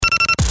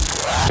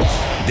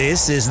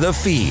This is The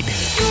Feed.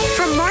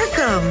 From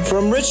Markham.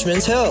 From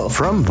Richmond Hill.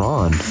 From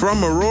Vaughan.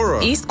 From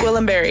Aurora. East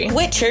Gwillimbury.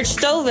 Whitchurch,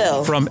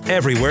 Stouffville. From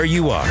everywhere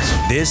you are,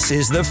 this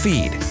is The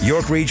Feed,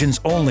 York Region's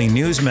only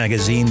news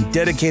magazine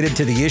dedicated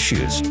to the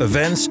issues,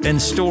 events, and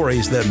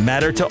stories that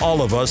matter to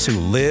all of us who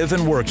live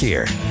and work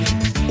here.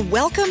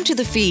 Welcome to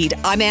The Feed.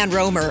 I'm Ann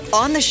Romer.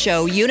 On the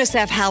show,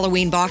 UNICEF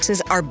Halloween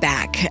boxes are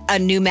back. A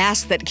new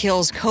mask that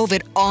kills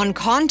COVID on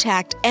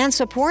contact and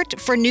support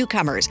for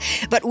newcomers.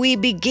 But we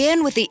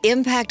begin with the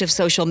impact of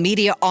social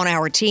media on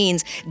our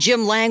teens.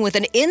 Jim Lang with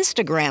an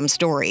Instagram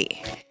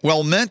story.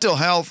 Well, mental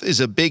health is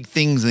a big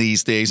thing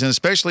these days, and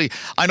especially,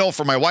 I know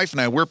for my wife and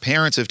I, we're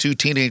parents of 2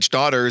 teenage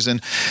daughters,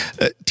 and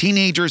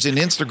teenagers and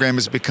Instagram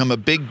has become a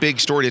big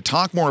story to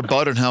talk more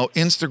about and how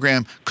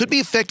Instagram could be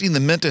affecting the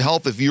mental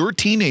health of your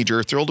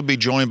teenager. Thrilled to be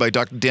joined by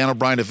Dr. Dan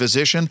O'Brien, a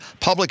physician,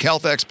 public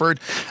health expert,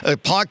 a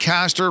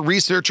podcaster,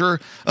 researcher,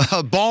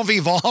 bon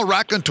vivant,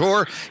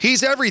 raconteur.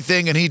 He's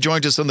everything, and he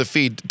joins us on The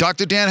Feed.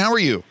 Dr. Dan, how are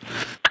you?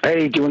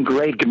 Hey, doing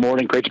great. Good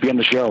morning. Great to be on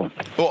the show.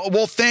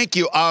 Well, thank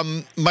you.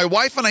 My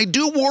wife and I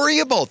do worry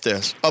about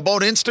this,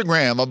 about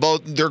Instagram,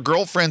 about their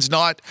girlfriends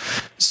not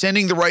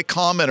sending the right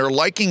comment or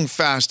liking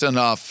fast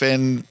enough.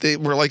 And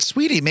we're like,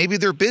 sweetie, maybe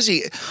they're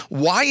busy.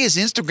 Why does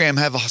Instagram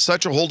have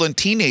such a hold on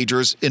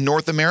teenagers in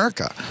North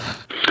America?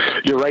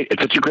 You're right.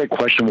 It's such a great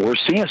question. What we're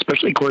seeing,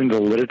 especially according to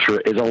the literature,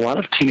 is a lot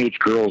of teenage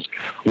girls,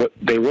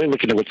 they really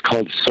look into what's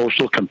called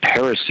social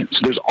comparison. So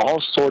there's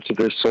all sorts of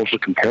this social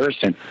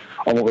comparison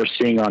on what we're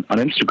seeing on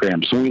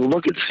Instagram. So when we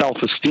look at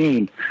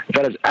self-esteem,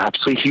 that is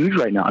absolutely huge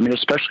right now. I mean,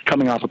 especially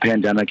coming off a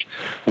pandemic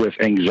with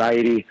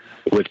anxiety,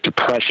 with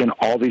depression,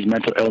 all these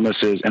mental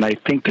illnesses. And I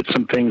think that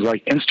some things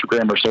like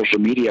Instagram or social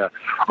media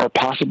are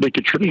possibly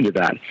contributing to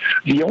that.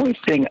 The only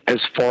thing as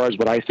far as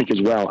what I think as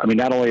well, I mean,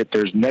 not only that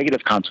there's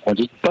negative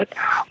consequences, but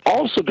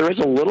also there is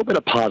a little bit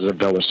of positive,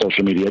 though, with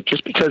social media,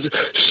 just because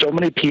so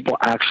many people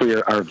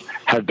actually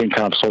have been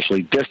kind of social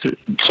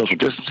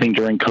distancing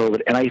during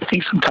COVID. And I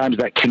think sometimes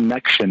that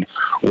connection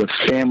with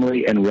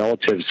family and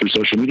relatives through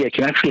social media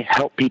can actually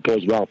help people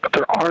as well. But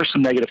there are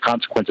some negative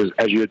consequences,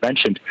 as you had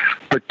mentioned,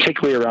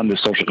 particularly around the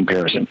social comparison.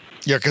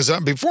 Yeah, because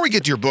before we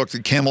get to your book,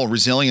 The Camel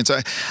Resilience,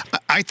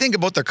 I think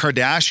about the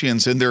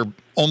Kardashians and their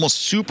almost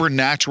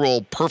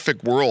supernatural,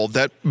 perfect world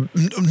that no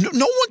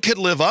one could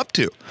live up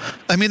to.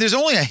 I mean, there's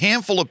only a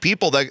handful of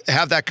people that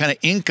have that kind of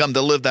income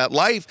to live that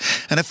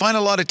life. And I find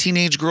a lot of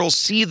teenage girls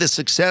see the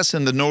success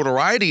and the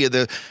notoriety of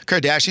the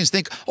Kardashians,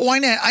 think, oh,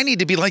 I need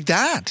to be like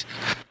that.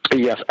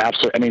 Yes,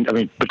 absolutely. I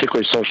mean,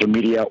 particularly social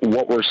media,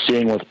 what we're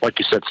seeing with, like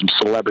you said, some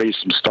celebrities,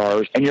 some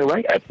stars. And you're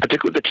right,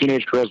 particularly the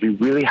teenage girls, we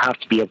really have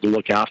to be able to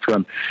look after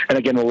them. And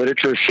again, the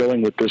literature is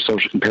showing with this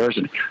social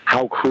comparison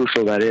how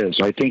crucial that is.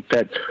 So I think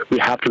that we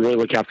have to really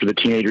look after the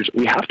teenagers.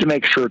 We have to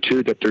make sure,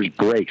 too, that there's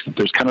breaks, that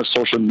there's kind of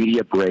social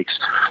media breaks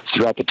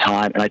throughout the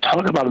time. And I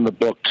talk about in the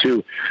book,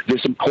 too,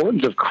 this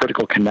importance of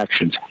critical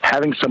connections,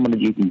 having someone that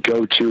you can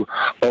go to,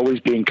 always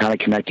being kind of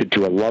connected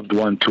to a loved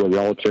one, to a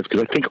relative,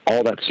 because I think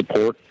all that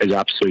support is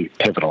absolutely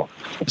pivotal.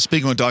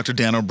 Speaking with Dr.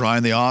 Dan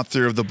O'Brien, the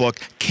author of the book,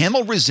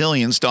 Camel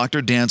Resilience,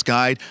 Dr. Dan's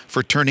Guide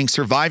for Turning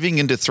Surviving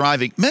into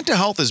Thriving. Mental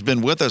health has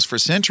been with us for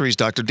centuries,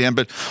 Dr. Dan,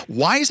 but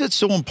why is it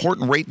so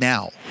important right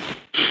now?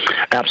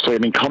 Absolutely. I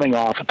mean, coming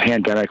off a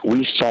pandemic,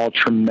 we saw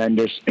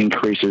tremendous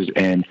increases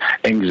in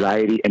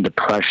anxiety and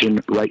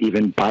depression, right?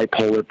 Even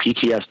bipolar,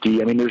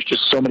 PTSD. I mean, there's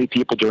just so many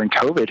people during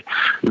COVID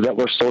that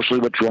were socially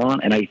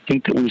withdrawn. And I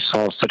think that we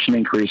saw such an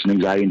increase in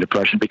anxiety and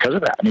depression because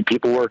of that. I mean,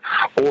 people were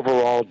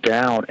overall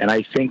down. And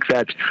I think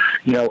that,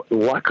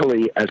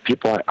 luckily, as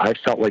people, I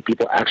felt like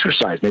people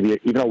exercised, maybe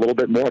even a little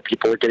bit more.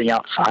 People were getting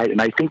outside. And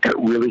I think that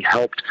really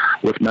helped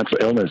with mental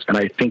illness. And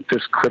I think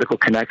this critical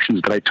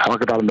connections that I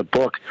talk about in the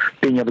book,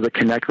 being able to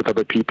connect with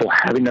other people,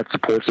 having that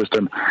support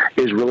system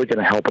is really going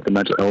to help with the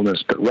mental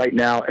illness. But right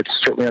now, it's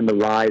certainly on the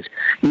rise.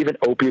 Even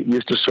opiate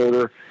use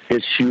disorder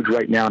is huge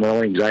right now, not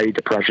only anxiety,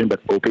 depression, but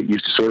opiate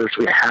use disorder.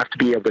 So we have to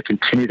be able to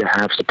continue to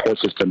have support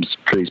systems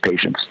for these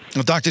patients.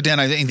 Well, Dr. Dan,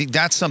 I think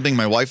that's something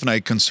my wife and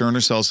I concern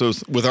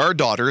ourselves with our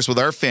daughters, with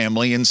our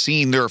family, and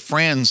seeing their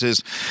friends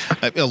is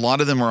a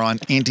lot of them are on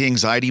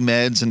anti-anxiety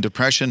meds and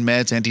depression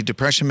meds,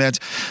 antidepressant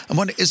meds. I'm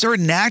wondering, is there a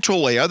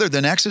natural way other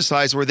than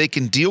exercise where they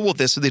can deal with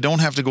this so they don't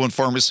have to go in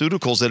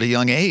pharmaceuticals at a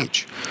young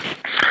age?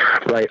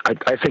 Right.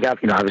 I think,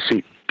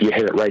 obviously, you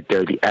hit it right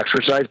there, the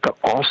exercise, but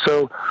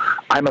also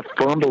I'm a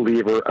firm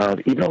believer of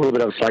even a little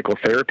bit of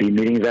psychotherapy,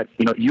 meaning that,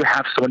 you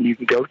have someone you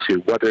can go to,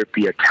 whether it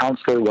be a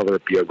counselor, whether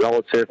it be a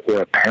relative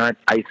or a parent.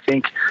 I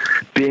think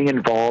being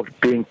involved,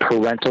 being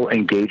parental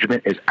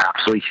engagement is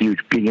absolutely huge.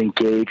 Being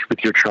engaged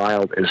with your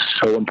child is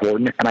so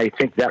important, and I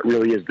think that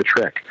really is the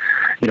trick.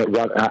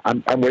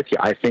 I'm with you.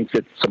 I think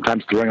that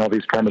sometimes throwing all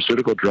these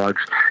pharmaceutical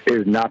drugs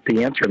is not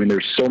the answer. I mean,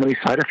 there's so many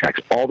side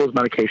effects. All those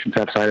medications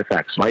have side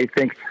effects. So I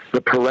think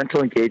the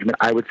parental engagement,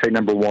 I would say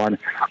number one,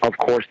 of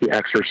course, the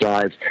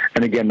exercise,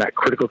 and again, that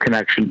critical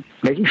connection,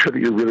 making sure that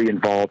you're really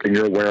involved and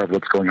you're aware of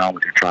what's going on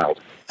with your child.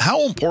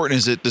 How important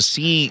is it to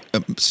see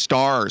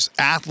stars,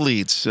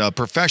 athletes,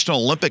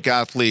 professional Olympic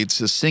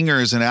athletes,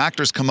 singers and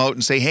actors come out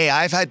and say, hey,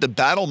 I've had to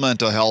battle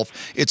mental health.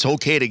 It's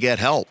okay to get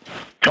help?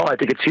 Oh, I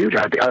think it's huge.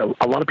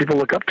 A lot of people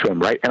look up to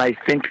him, right? And I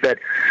think that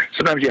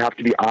sometimes you have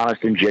to be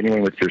honest and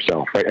genuine with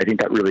yourself, right? I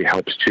think that really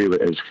helps too,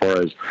 as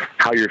far as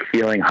how you're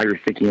feeling, how you're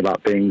thinking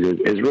about things,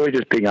 is really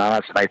just being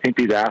honest. And I think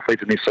these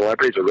athletes and these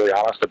celebrities are really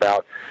honest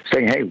about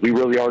saying, hey, we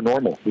really are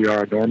normal. We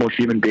are a normal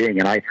human being.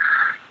 And I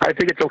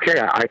think it's okay.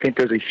 I think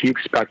there's a huge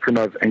spectrum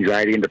of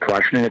anxiety and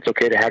depression, and it's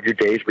okay to have your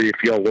days where you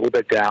feel a little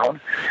bit down.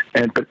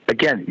 But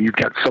again, you've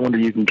got someone that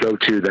you can go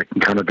to that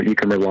you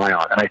can rely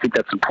on. And I think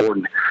that's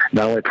important,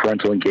 not only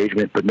parental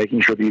engagement, but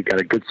making sure that you've got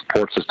a good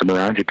support system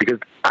around you, because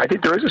I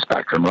think there is a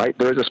spectrum, right?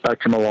 There is a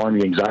spectrum along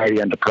the anxiety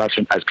and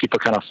depression as people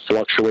kind of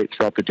fluctuate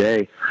throughout the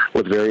day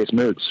with various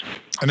moods.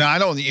 Now, I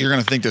know you're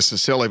going to think this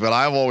is silly, but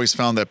I've always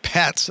found that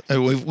pets,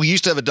 we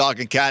used to have a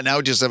dog and cat, now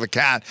we just have a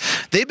cat.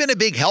 They've been a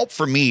big help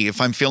for me if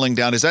I'm feeling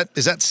down. Is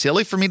that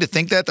silly for me to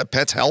think that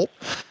pets help?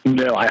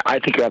 No, I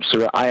think you're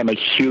absolutely right. I am a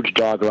huge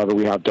dog lover.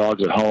 We have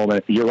dogs at home,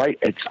 and you're right.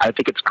 I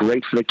think it's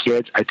great for the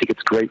kids. I think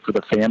it's great for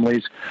the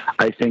families.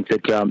 I think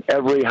that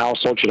every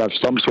household should have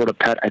some sort of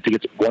pet. I think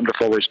it's a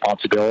wonderful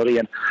responsibility,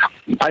 and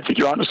I think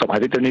you're onto something. I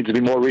think there needs to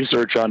be more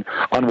research on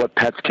what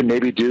pets can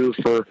maybe do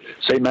for,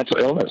 say, mental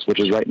illness, which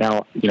is right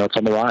now, it's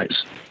on the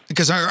rise.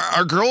 Because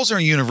our girls are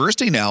in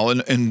university now,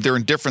 and they're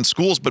in different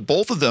schools, but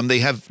both of them, they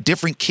have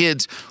different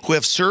kids who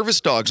have service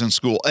dogs in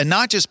school. And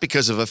not just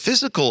because of a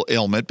physical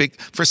ailment, but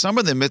for some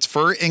of them, it's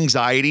for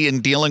anxiety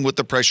and dealing with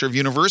the pressure of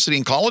university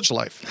and college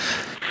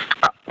life.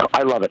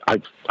 I love it.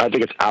 I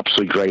think it's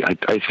absolutely great.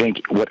 I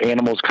think what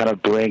animals kind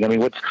of bring,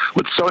 what's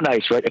so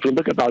nice, right? If you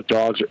look about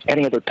dogs or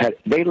any other pet,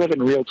 they live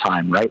in real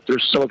time, right? They're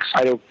so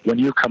excited when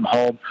you come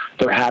home.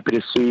 They're happy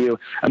to see you.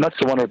 And that's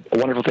the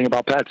wonderful thing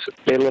about pets.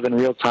 They live in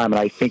real time, and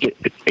I think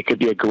it could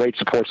be a great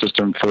support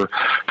system for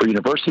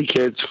university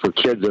kids, for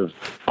kids of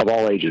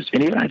all ages,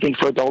 and even I think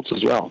for adults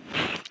as well.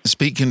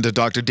 Speaking to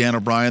Dr. Dan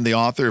O'Brien, the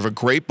author of a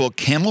great book,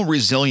 Camel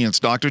Resilience,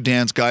 Dr.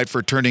 Dan's Guide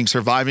for Turning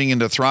Surviving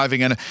into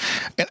Thriving. And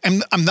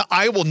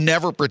I will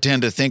never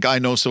pretend to think I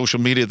know social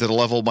media to the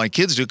level my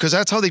kids do, because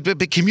that's how they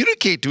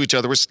communicate to each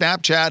other with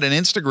Snapchat and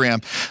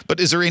Instagram. But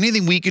is there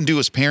anything we can do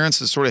as parents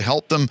to sort of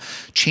help them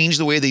change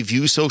the way they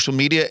view social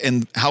media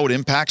and how it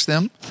impacts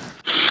them?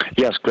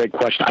 Yes, great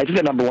question. I think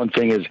the number one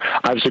thing is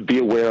obviously be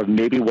aware of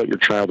maybe what your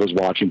child is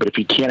watching, but if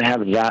you can't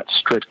have that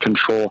strict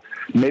control,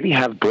 maybe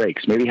have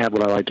breaks. Maybe have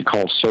what I like to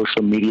call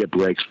social media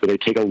breaks, where they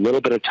take a little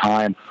bit of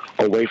time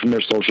away from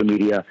their social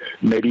media.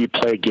 Maybe you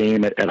play a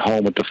game at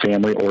home with the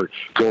family or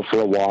go for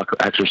a walk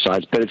or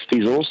exercise. But it's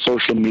these little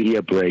social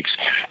media breaks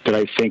that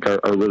I think are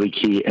really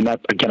key. And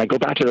that, again, I go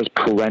back to this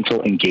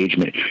parental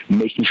engagement,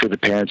 making sure the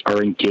parents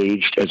are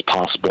engaged as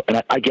possible.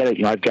 And I get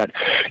it. I've got,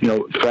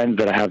 friends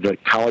that I have, the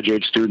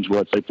college-age students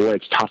where it's like, boy,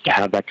 it's tough to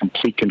have that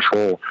complete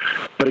control.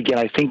 But again,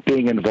 I think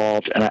being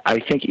involved, and I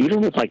think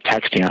even with like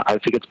texting, I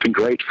think it's been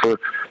great for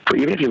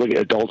even if you look at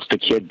adults to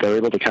kids, they're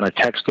able to kind of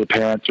text their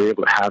parents, they're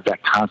able to have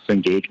that constant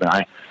engagement.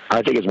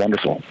 I think it's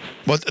wonderful.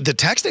 Well, the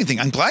texting thing,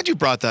 I'm glad you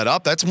brought that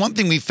up. That's one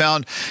thing we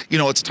found,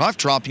 it's tough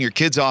dropping your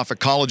kids off at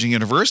college and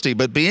university,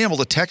 but being able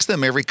to text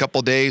them every couple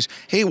of days,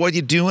 hey, what are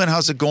you doing?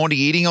 How's it going? Are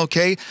you eating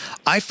okay?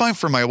 I find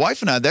for my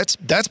wife and I, that's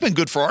been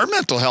good for our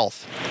mental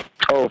health.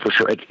 Oh, for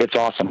sure. It's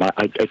awesome.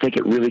 I think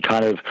it really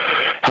kind of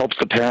helps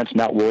the parents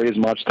not worry as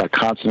much, that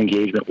constant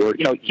engagement where,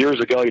 years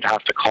ago you'd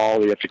have to call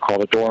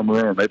the dorm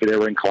room, or maybe they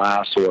were in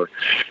class or,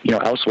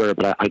 elsewhere.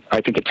 But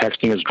I think the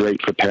texting is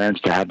great for parents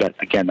to have that,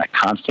 again, that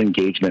constant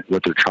engagement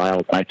with their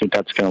child. And I think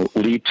that's going to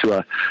lead to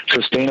a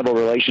sustainable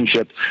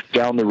relationship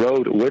down the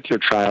road with your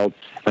child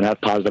and have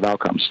positive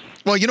outcomes.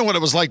 Well, you know what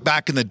it was like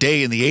back in the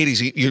day in the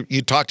 80s?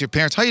 You talk to your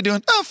parents, how you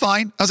doing? Oh,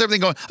 fine. How's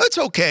everything going? It's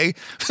okay.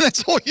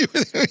 That's all you,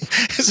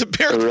 as a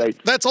parent, right.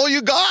 That's all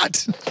you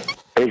got.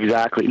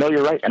 Exactly. No,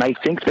 you're right. And I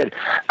think that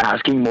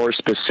asking more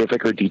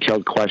specific or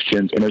detailed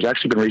questions, and there's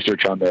actually been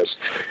research on this,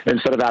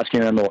 instead of asking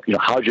them,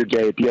 how's your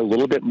day, be a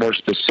little bit more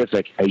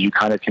specific as you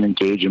kind of can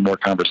engage in more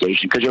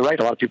conversation. Because you're right.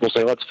 A lot of people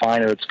say, well, it's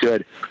fine or it's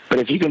good. But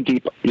if you can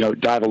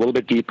dive a little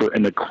bit deeper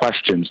in the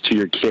questions to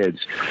your kids,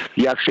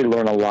 you actually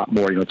learn a lot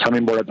more. Tell me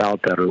more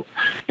about that, or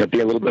be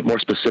a little bit more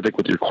specific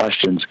with your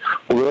questions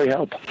will really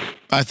help.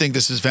 I think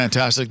this is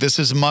fantastic. This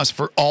is a must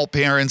for all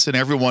parents and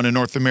everyone in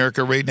North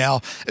America right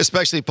now,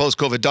 especially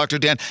post-COVID. Dr.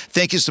 Dan,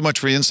 thank you so much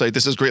for your insight.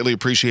 This is greatly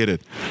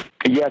appreciated.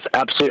 Yes,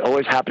 absolutely.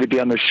 Always happy to be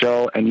on the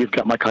show, and you've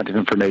got my contact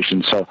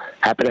information, so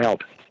happy to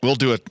help. We'll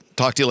do it.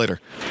 Talk to you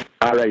later.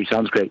 All righty.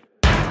 Sounds great.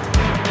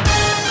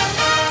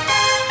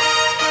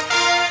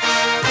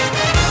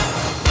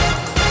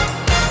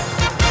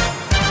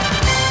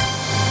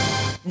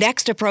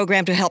 Next, a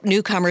program to help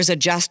newcomers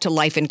adjust to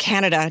life in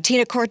Canada.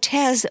 Tina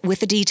Cortez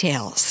with the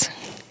details.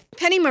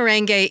 Penny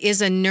Marenge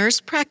is a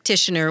nurse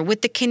practitioner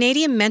with the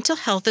Canadian Mental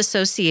Health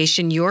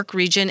Association York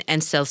Region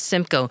and South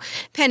Simcoe.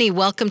 Penny,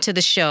 welcome to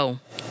the show.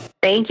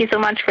 Thank you so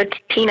much,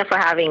 Tina, for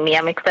having me.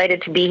 I'm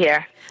excited to be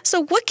here.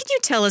 So what can you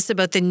tell us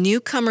about the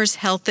Newcomers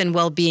Health and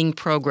Wellbeing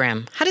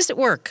Program? How does it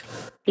work?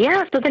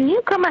 Yeah, so the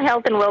Newcomer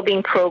Health and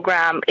Wellbeing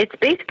Program, it's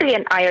basically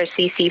an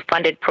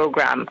IRCC-funded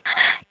program.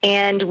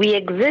 And we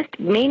exist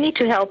mainly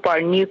to help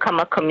our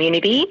newcomer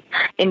community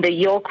in the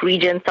York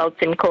Region, South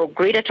Simcoe,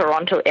 Greater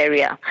Toronto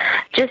area,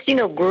 just,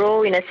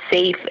 grow in a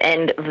safe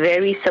and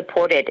very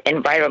supported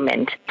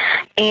environment.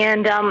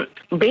 And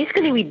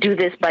basically we do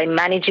this by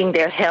managing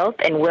their health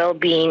and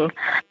well-being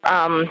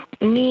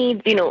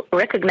needs,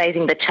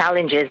 recognizing the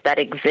challenges that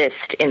exist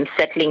in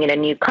settling in a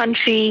new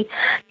country,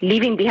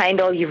 leaving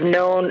behind all you've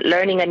known,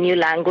 learning a new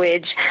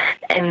language,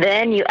 and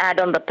then you add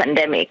on the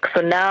pandemic.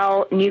 So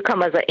now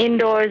newcomers are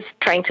indoors,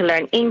 trying to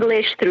learn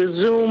English through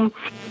Zoom,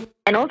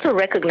 and also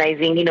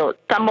recognizing,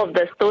 some of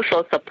the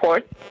social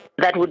support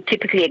that would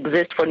typically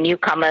exist for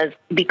newcomers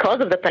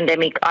because of the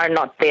pandemic are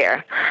not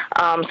there.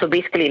 So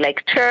basically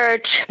like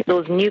church,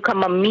 those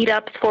newcomer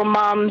meetups for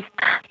moms.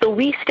 So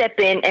we step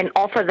in and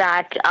offer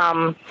that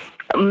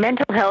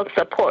mental health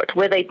support,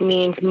 whether it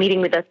means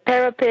meeting with a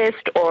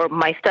therapist or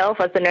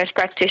myself as a nurse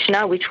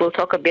practitioner, which we'll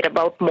talk a bit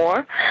about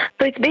more.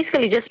 So it's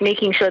basically just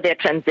making sure their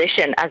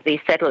transition as they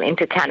settle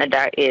into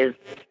Canada is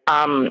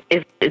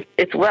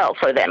well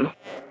for them.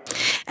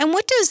 And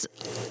what does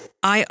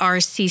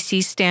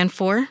IRCC stand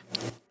for?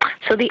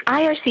 So the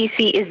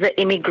IRCC is the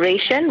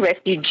Immigration,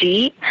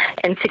 Refugee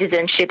and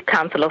Citizenship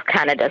Council of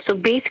Canada. So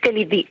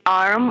basically the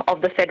arm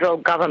of the federal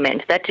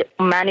government that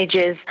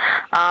manages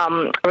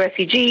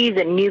refugees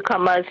and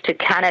newcomers to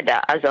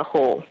Canada as a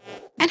whole.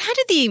 And how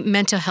do the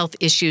mental health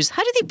issues,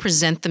 how do they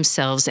present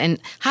themselves, and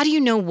how do you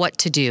know what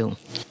to do?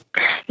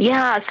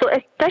 Yeah, so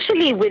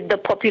especially with the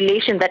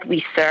population that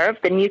we serve,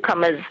 the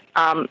newcomers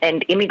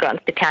and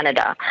immigrants to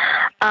Canada,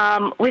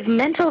 with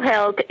mental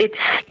health,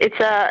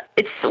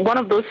 it's one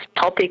of those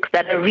topics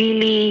that are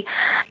really,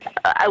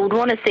 I would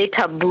want to say,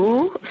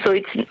 taboo. So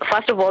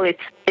first of all,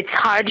 it's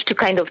hard to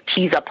kind of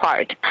tease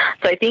apart.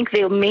 So I think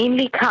they'll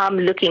mainly come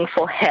looking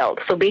for help.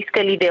 So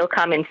basically they'll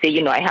come and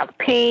say, I have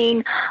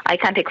pain, I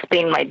can't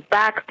explain my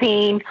back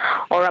pain,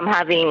 or I'm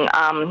having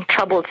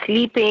trouble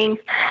sleeping.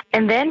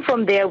 And then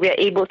from there, we are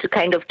able to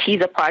kind of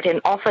tease apart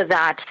and offer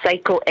that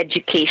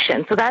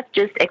psychoeducation. So that's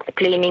just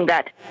explaining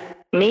that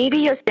maybe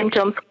your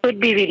symptoms could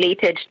be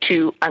related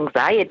to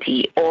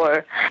anxiety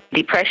or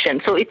depression.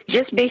 So it's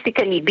just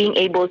basically being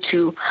able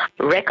to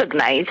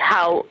recognize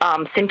how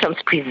symptoms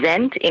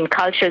present in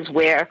cultures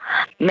where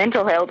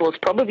mental health was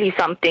probably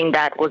something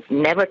that was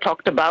never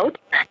talked about,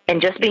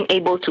 and just being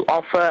able to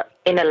offer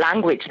in a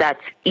language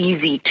that's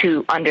easy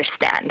to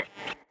understand.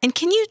 And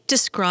can you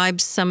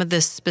describe some of the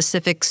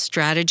specific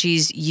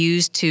strategies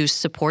used to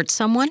support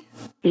someone?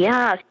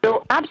 Yeah,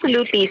 so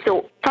absolutely.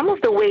 So some of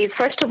the ways,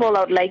 first of all,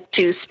 I would like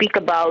to speak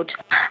about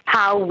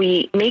how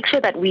we make sure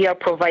that we are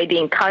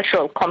providing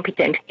cultural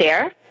competent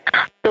care.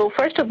 So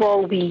first of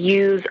all, we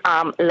use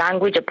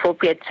language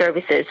appropriate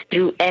services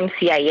through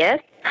MCIS.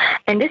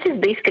 And this is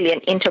basically an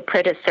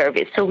interpreter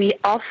service. So we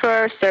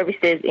offer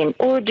services in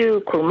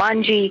Urdu,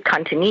 Kurmanji,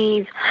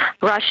 Cantonese,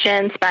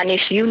 Russian,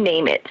 Spanish, you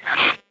name it.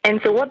 And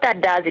so what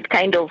that does, it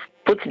kind of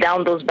puts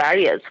down those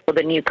barriers for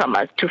the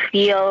newcomers to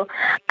feel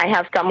I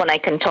have someone I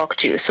can talk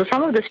to. So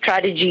some of the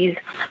strategies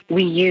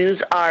we use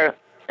are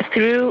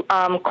through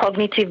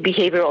cognitive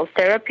behavioral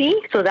therapy.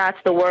 So that's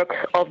the work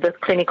of the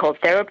clinical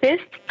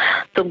therapist.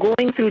 So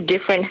going through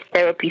different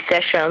therapy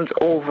sessions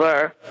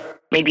over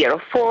maybe a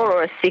 4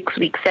 or a 6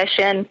 week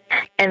session.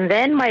 And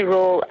then my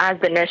role as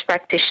the nurse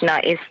practitioner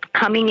is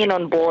coming in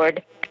on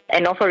board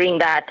and offering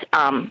that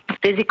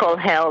physical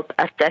health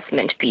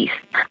assessment piece.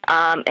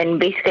 And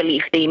basically,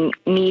 if they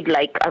need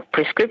like a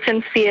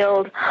prescription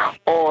filled,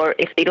 or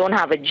if they don't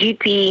have a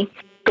GP,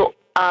 so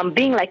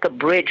being like a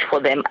bridge for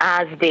them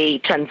as they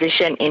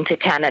transition into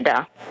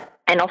Canada,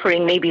 and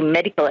offering maybe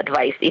medical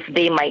advice if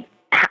they might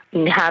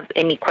have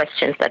any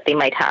questions that they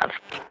might have.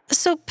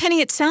 So,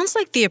 Penny, it sounds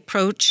like the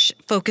approach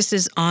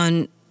focuses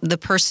on the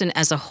person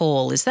as a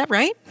whole. Is that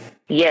right?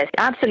 Yes,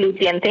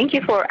 absolutely. And thank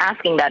you for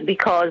asking that,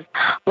 because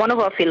one of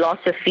our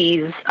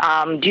philosophies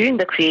during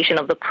the creation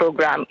of the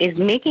program is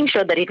making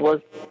sure that it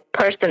was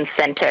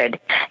person-centered.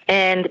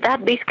 And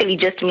that basically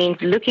just means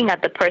looking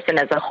at the person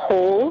as a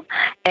whole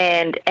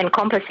and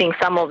encompassing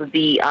some of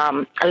the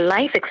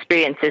life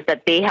experiences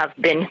that they have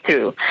been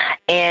through.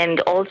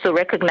 And also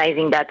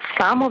recognizing that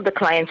some of the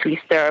clients we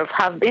serve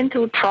have been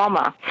through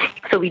trauma.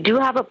 So we do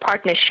have a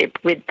partnership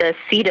with the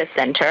CEDA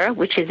Center,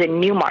 which is in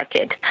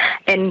Newmarket.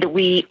 And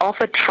we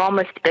offer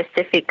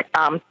trauma-specific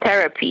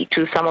therapy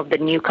to some of the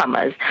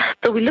newcomers.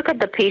 So we look at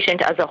the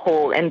patient as a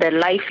whole and their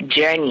life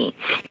journey,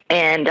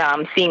 and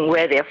seeing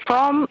where they're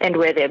from and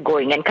where they're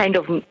going, and kind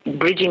of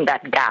bridging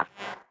that gap.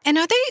 And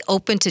are they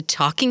open to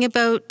talking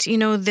about,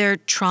 their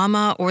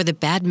trauma or the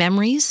bad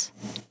memories?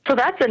 So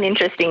that's an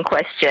interesting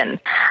question.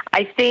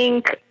 I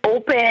think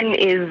open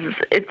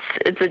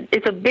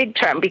it's a big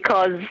term,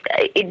 because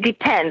it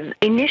depends.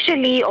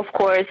 Initially, of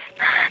course,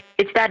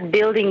 it's that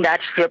building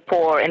that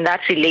rapport and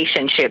that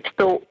relationship.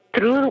 So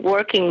through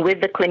working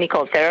with the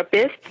clinical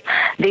therapist,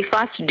 they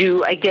first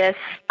do,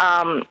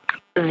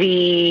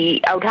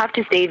 I would have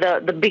to say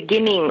the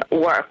beginning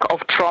work of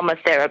trauma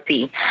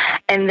therapy.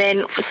 And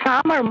then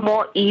some are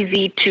more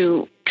easy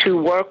to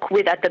work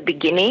with at the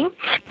beginning,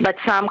 but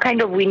some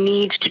kind of we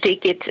need to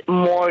take it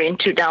more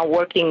into now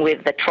working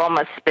with the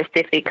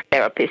trauma-specific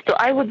therapist. So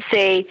I would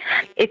say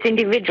it's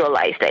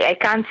individualized. I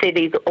can't say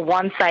there's a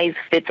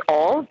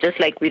one-size-fits-all, just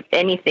like with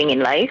anything in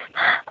life.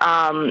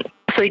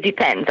 So it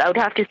depends. I would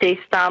have to say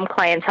some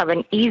clients have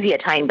an easier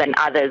time than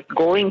others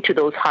going to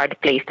those hard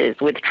places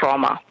with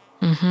trauma.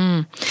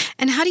 Mm-hmm.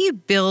 And how do you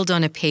build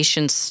on a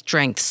patient's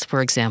strengths,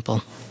 for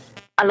example?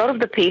 A lot of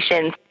the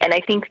patients, and I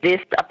think this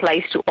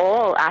applies to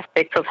all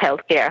aspects of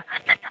healthcare,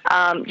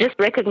 just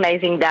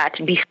recognizing that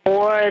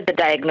before the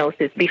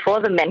diagnosis,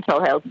 before the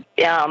mental health,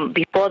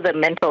 before the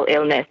mental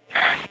illness,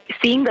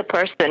 seeing the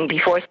person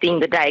before seeing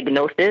the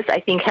diagnosis,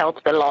 I think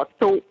helps a lot.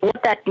 So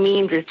what that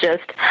means is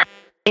just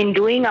in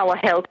doing our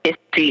health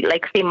history,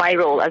 like say my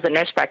role as a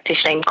nurse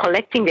practitioner in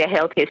collecting their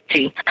health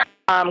history,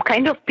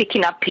 kind of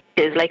picking up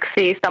pieces, like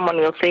say someone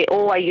will say,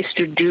 oh, I used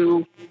to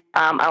do,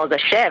 I was a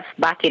chef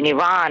back in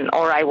Iran,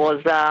 or I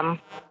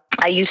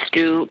used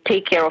to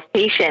take care of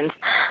patients.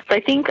 So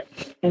I think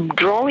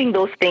drawing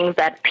those things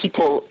that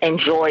people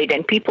enjoyed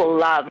and people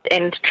loved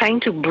and trying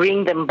to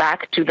bring them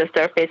back to the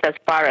surface as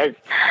far as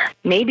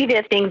maybe there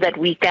are things that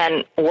we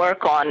can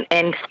work on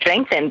and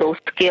strengthen those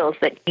skills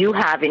that you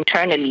have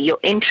internally, your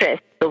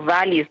interests, your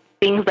values,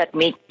 things that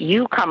make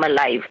you come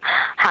alive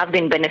have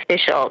been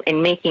beneficial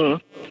in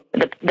making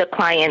the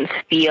clients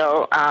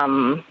feel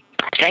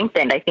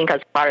strengthened, I think,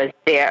 as far as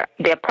their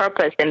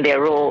purpose and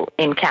their role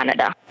in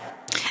Canada.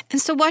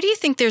 And so why do you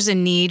think there's a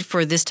need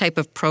for this type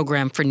of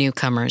program for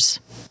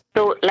newcomers?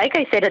 So like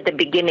I said at the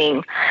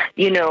beginning,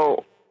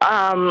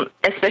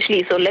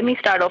 especially, so let me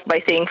start off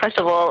by saying, first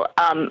of all,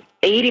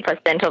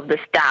 80% of the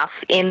staff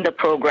in the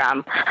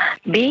program,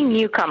 being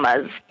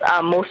newcomers,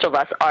 most of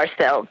us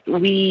ourselves,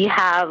 we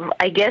have,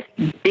 I guess,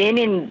 been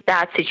in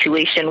that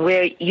situation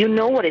where you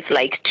know what it's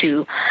like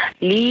to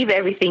leave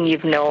everything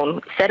you've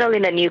known, settle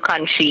in a new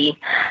country,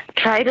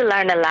 try to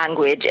learn a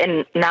language,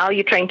 and now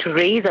you're trying to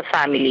raise a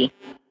family.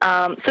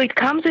 So it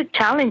comes with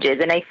challenges,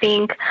 and I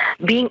think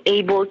being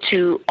able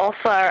to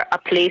offer a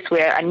place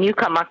where a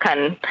newcomer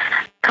can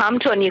come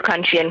to a new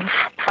country and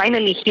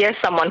finally hear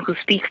someone who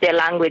speaks their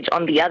language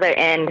on the other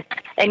end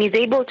and is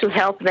able to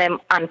help them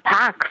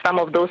unpack some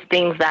of those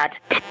things that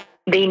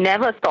they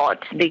never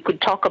thought they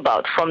could talk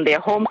about from their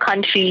home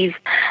countries.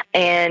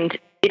 And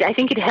I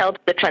think it helps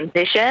the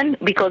transition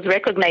because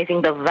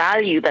recognizing the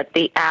value that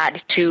they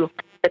add to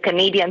the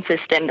Canadian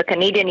system, the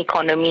Canadian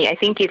economy, I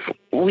think if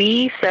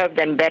we serve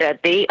them better,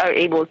 they are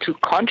able to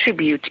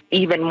contribute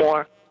even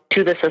more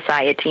to the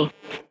society.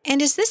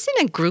 And is this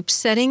in a group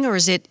setting or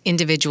is it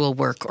individual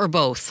work or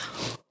both?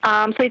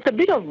 So it's a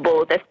bit of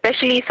both,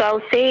 especially, so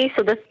I'll say,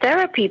 so the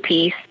therapy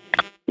piece,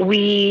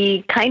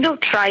 we kind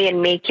of try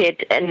and make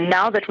it, and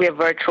now that we're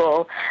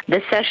virtual,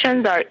 the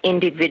sessions are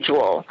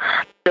individual.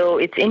 So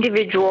it's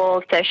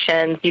individual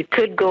sessions. You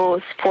could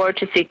go 4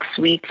 to 6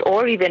 weeks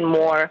or even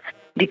more,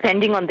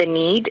 depending on the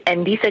need,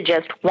 and these are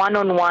just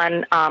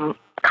one-on-one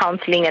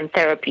counseling and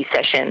therapy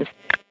sessions.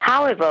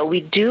 However,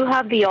 we do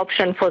have the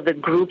option for the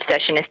group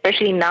session,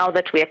 especially now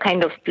that we are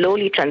kind of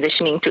slowly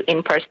transitioning to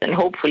in-person,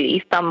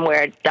 hopefully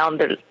somewhere down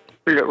the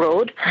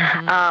road.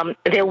 Mm-hmm.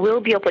 There will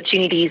be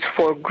opportunities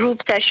for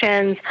group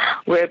sessions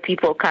where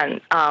people can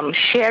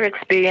share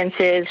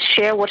experiences,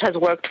 share what has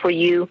worked for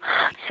you.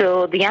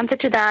 So the answer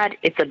to that,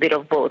 it's a bit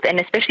of both. And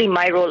especially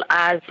my role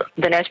as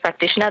the nurse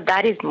practitioner,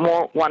 that is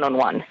more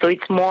one-on-one. So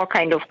it's more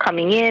kind of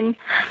coming in,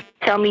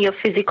 tell me your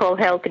physical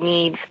health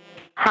needs,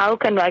 how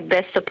can I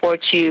best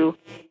support you?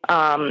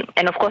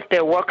 And of course,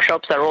 their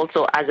workshops are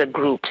also as a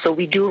group. So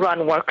we do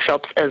run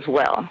workshops as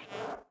well.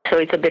 So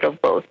it's a bit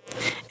of both.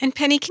 And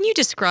Penny, can you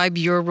describe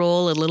your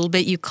role a little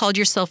bit? You called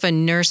yourself a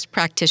nurse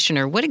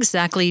practitioner. What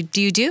exactly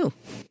do you do?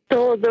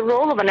 So the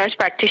role of a nurse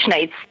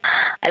practitioner,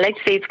 I like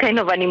to say it's kind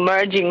of an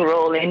emerging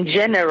role in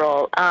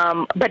general.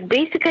 But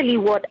basically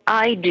what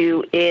I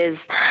do is,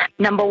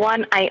 number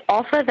one, I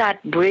offer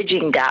that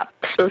bridging gap.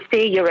 So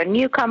say you're a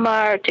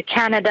newcomer to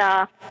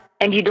Canada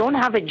and you don't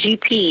have a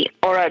GP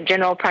or a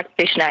general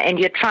practitioner and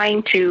you're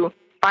trying to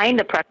find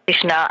a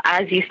practitioner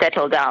as you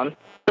settle down.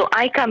 So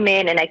I come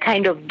in and I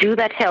kind of do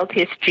that health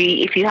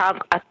history. If you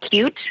have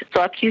acute,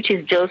 so acute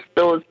is just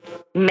those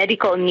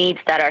medical needs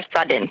that are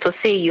sudden. So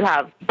say you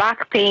have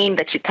back pain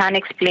that you can't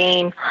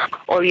explain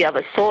or you have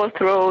a sore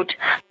throat.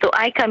 So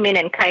I come in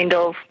and kind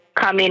of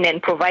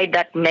provide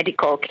that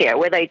medical care,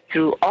 whether it's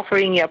through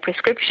offering your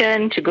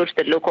prescription to go to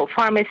the local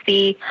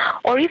pharmacy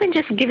or even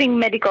just giving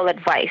medical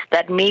advice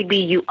that maybe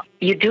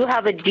you do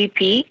have a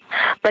GP,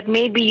 but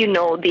maybe,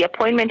 the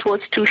appointment was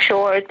too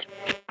short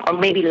or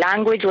maybe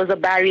language was a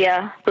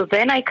barrier. So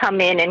then I come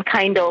in and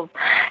kind of,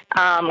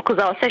 because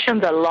our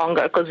sessions are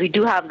longer, because we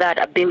do have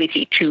that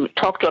ability to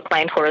talk to a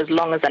client for as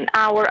long as an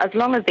hour, as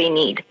long as they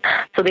need.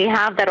 So they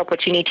have that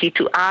opportunity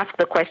to ask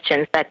the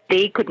questions that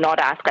they could not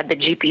ask at the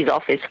GP's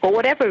office for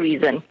whatever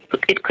reason.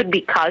 It could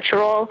be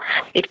cultural,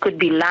 it could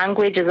be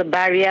language as a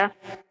barrier.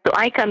 So So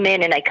I come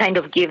in and I kind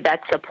of give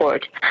that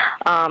support.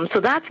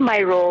 So that's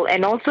my role,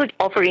 and also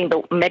offering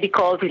the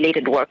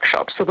medical-related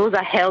workshops. So those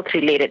are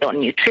health-related, on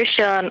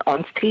nutrition,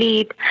 on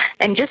sleep,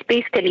 and just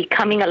basically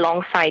coming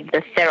alongside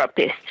the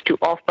therapist to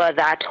offer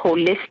that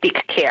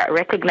holistic care,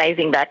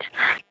 recognizing that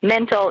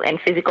mental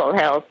and physical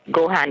health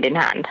go hand in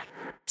hand.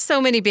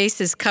 So many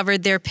bases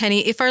covered there,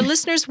 Penny. If our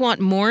listeners want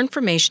more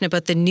information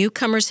about the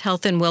Newcomers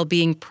Health and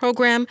Wellbeing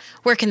Program,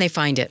 where can they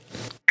find it?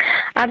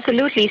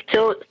 Absolutely.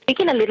 So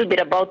speaking a little bit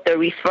about the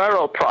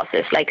referral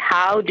process, like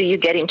how do you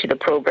get into the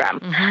program?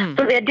 Mm-hmm.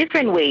 So there are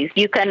different ways.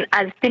 You can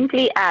as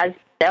simply as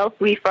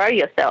self-refer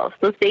yourself.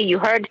 So say you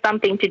heard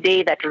something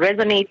today that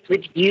resonates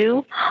with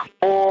you,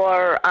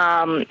 or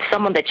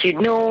someone that you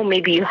know.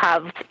 Maybe you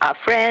have a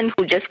friend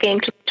who just came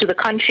to the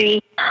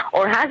country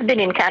or has been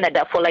in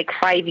Canada for like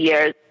 5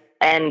 years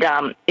and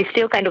is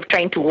still kind of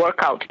trying to work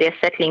out their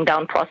settling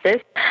down process.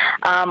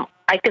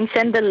 I can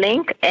send the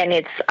link, and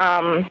it's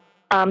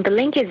the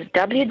link is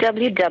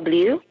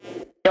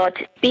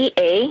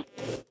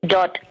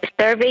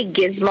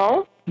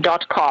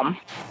www.ca.surveygizmo.com.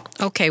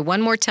 Okay,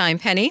 one more time,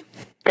 Penny.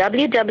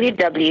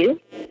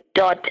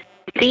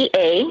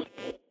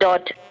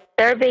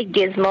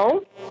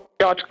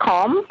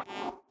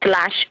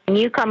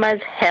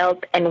 www.ca.surveygizmo.com/Newcomers Health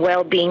and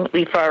Wellbeing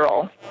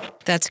Referral.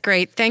 That's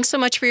great. Thanks so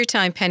much for your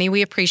time, Penny.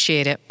 We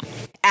appreciate it.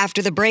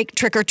 After the break,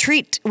 trick or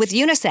treat with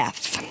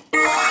UNICEF.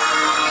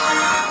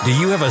 Do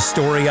you have a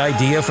story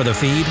idea for the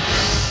feed?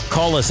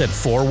 Call us at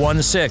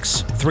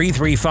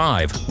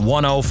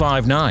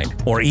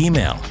 416-335-1059 or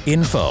email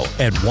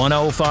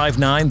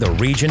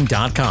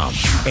info@1059theregion.com.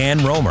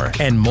 Ann Romer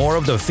and more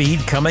of the feed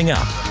coming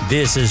up.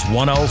 This is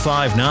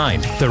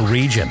 1059 The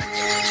Region.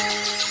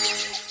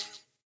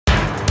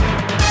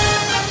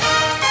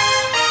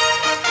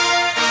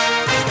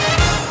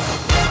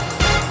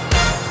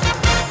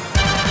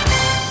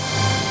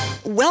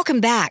 Welcome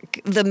back.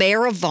 The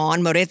mayor of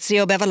Vaughan,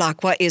 Maurizio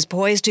Bevilacqua, is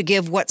poised to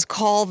give what's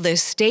called the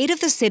State of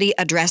the City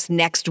address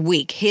next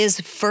week, his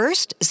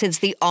first since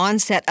the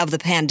onset of the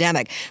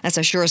pandemic. That's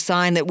a sure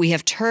sign that we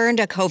have turned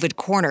a COVID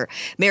corner.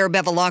 Mayor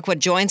Bevilacqua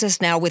joins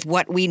us now with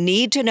what we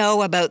need to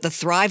know about the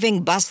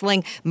thriving,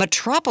 bustling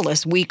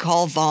metropolis we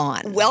call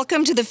Vaughan.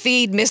 Welcome to the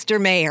feed,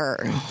 Mr.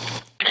 Mayor.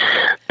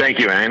 Thank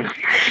you, Anne.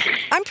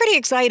 I'm pretty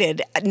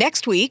excited.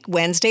 Next week,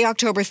 Wednesday,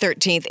 October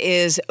 13th,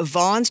 is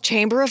Vaughan's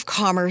Chamber of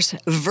Commerce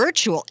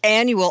virtual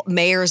annual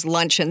Mayor's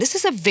Luncheon. This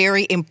is a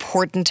very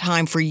important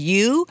time for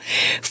you,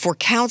 for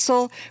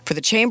council, for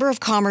the Chamber of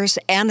Commerce,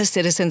 and the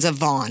citizens of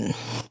Vaughan.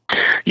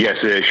 Yes,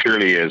 it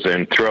surely is.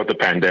 And throughout the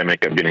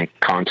pandemic, I've been in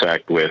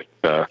contact with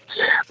the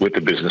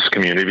business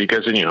community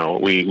because, you know,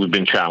 we've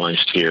been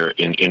challenged here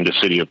in the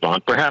city of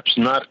Vaughan, perhaps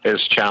not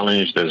as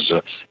challenged as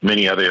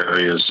many other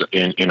areas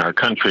in our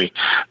country,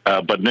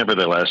 but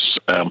nevertheless,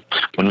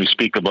 when we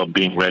speak about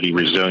being ready,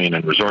 resilient,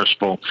 and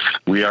resourceful,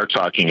 we are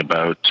talking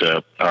about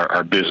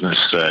our business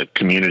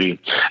community,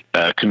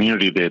 a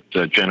community that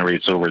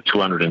generates over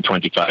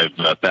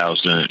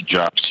 225,000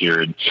 jobs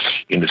here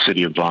in the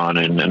city of Vaughan,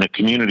 and a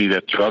community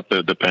that throughout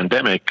the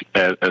pandemic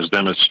has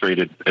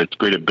demonstrated its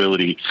great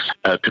ability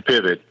to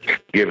pivot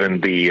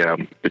given the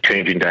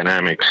changing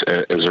dynamics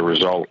as a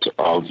result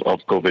of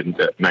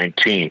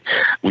COVID-19.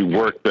 We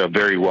worked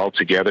very well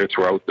together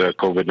throughout the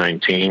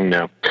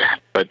COVID-19,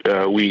 but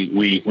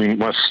we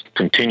must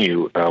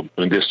continue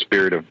in this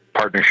spirit of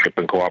partnership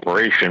and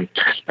cooperation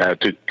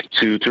to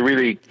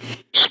really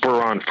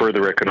spur on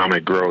further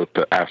economic growth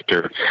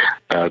after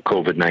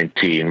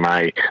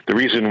COVID-19. The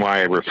reason why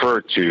I refer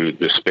to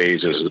this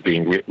phase as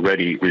being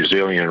ready,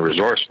 resilient, and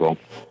resourceful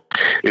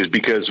is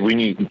because we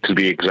need to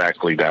be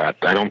exactly that.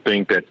 I don't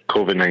think that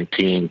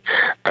COVID-19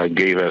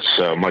 gave us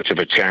much of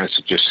a chance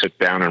to just sit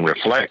down and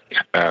reflect.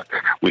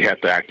 We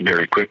had to act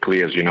very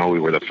quickly. As you know, we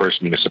were the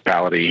first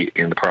municipality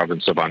in the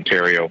province of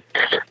Ontario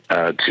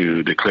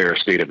to declare a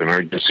state of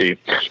emergency.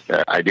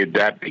 I did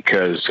that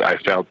because I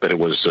felt that it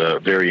was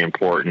very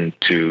important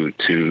to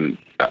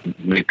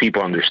make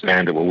people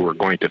understand that what we were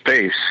going to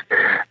face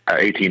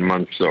 18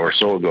 months or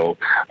so ago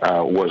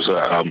was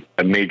a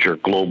major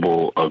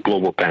global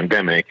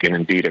pandemic, and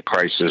indeed a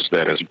crisis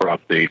that has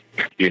brought the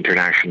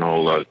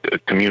international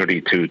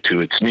community to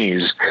its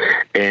knees.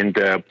 And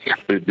the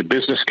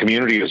business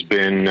community has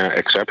been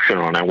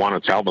exceptional, and I want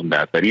to tell them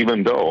that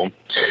even though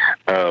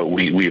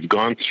we've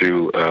gone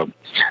through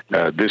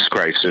this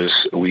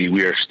crisis,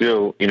 we are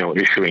still,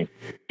 issuing.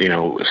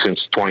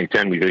 Since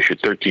 2010, we've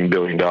issued $13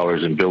 billion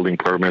in building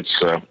permits.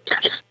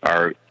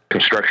 Our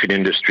construction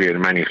industry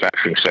and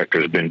manufacturing sector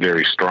has been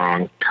very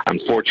strong.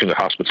 Unfortunately, the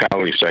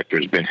hospitality sector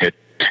has been hit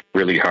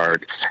really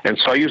hard. And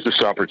so I use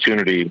this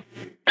opportunity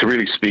to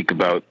really speak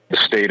about the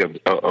state of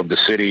the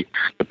city,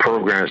 the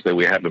programs that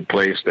we have in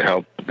place to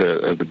help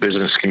the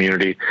business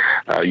community.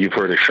 You've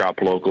heard of Shop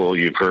Local.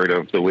 You've heard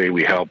of the way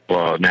we help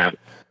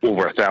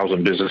over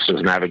 1,000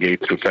 businesses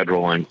navigate through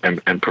federal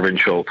and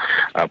provincial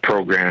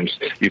programs.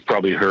 You've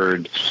probably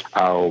heard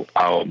how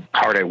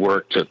hard I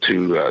worked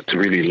to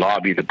really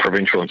lobby the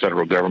provincial and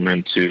federal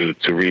government to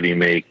really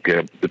make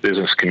the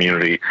business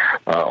community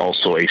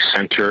also a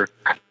center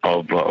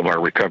of our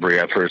recovery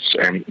efforts.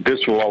 And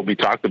this will all be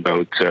talked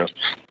about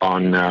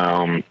on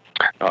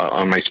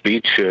my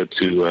speech to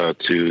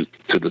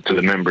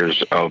the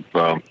members of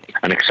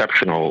an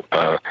exceptional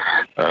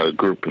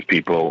group of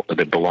people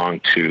that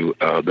belong to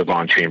the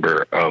Vaughan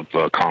Chamber of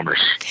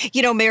Commerce.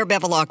 You know, Mayor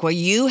Bevilacqua,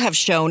 you have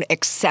shown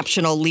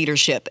exceptional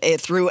leadership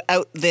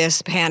throughout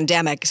this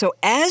pandemic. So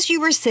as you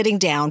were sitting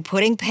down,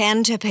 putting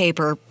pen to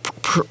paper,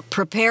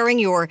 preparing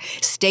your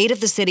State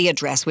of the City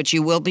address, which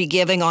you will be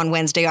giving on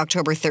Wednesday,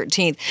 October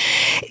 13th,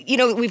 you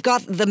know, we've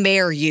got the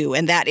mayor, you,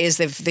 and that is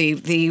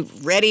the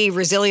ready,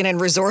 resilient,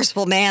 and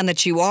resourceful man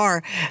that you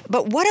are.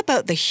 But what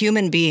about the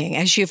human being?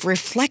 As you've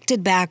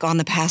reflected back on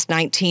the past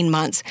 19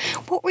 months,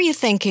 what were you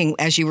thinking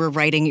as you were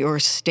writing your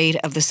State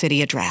of the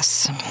City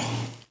address?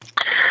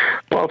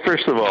 Well,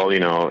 first of all, you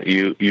know,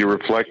 you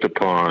reflect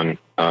upon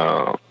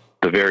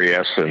the very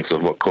essence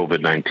of what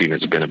COVID-19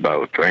 has been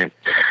about, right?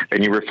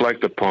 And you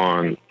reflect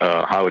upon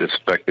how it has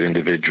affected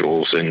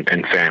individuals and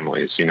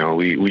families. You know,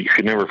 we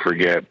should never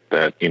forget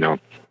that, you know,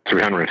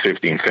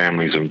 315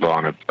 families in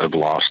Vaughan have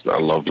lost a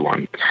loved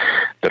one,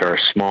 that our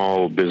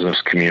small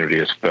business community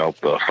has felt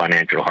the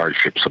financial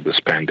hardships of this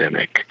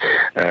pandemic,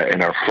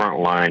 and our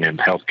frontline and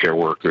healthcare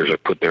workers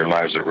have put their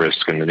lives at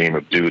risk in the name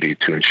of duty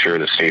to ensure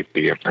the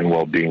safety and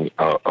well-being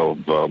of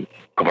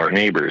our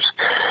neighbors.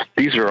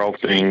 These are all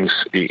things,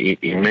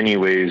 in many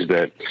ways,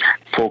 that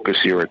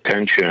focus your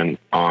attention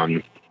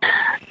on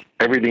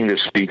everything that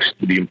speaks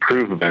to the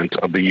improvement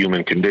of the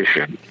human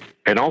condition.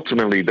 And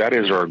ultimately, that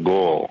is our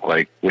goal.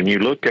 Like, when you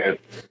look at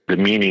the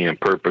meaning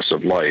and purpose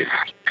of life,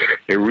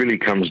 it really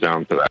comes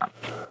down to that.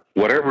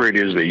 Whatever it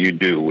is that you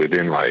do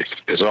within life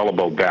is all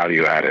about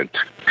value added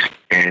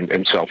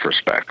and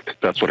self-respect.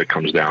 That's what it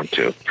comes down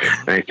to.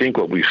 And I think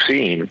what we've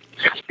seen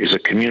is a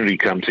community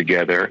come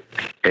together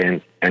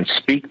and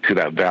speak to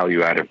that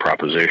value-added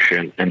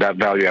proposition. And that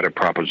value-added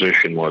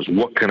proposition was,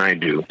 what can I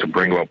do to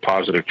bring about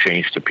positive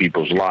change to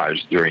people's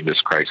lives during this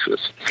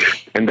crisis?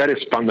 And that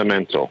is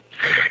fundamental.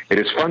 It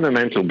is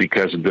fundamental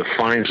because it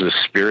defines the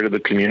spirit of the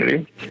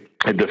community.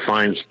 It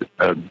defines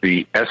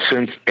the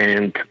essence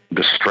and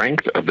the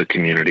strength of the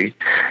community.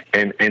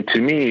 And to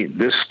me,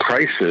 this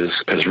crisis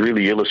has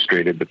really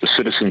illustrated that the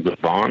citizens of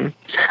Vaughan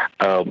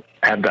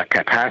have that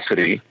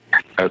capacity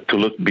to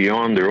look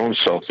beyond their own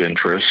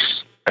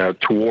self-interests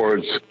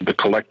towards the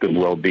collective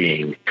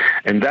well-being.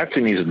 And that,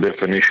 to me, is the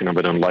definition of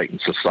an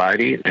enlightened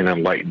society and an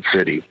enlightened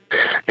city.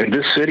 And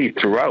this city,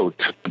 throughout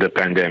the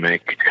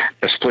pandemic,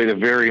 has played a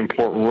very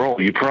important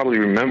role. You probably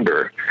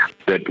remember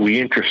that we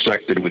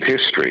intersected with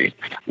history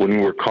when we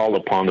were called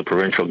upon the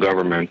provincial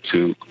government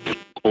to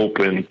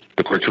open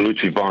the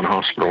Cortulucci Vaughan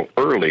Hospital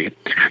early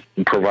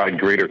and provide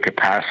greater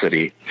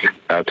capacity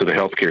to the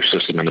healthcare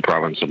system in the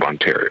province of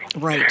Ontario.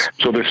 Right.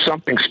 So there's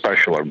something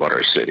special about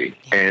our city.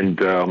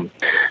 And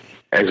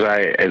as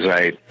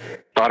I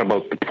thought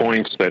about the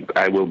points that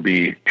I will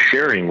be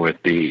sharing with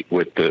the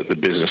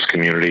business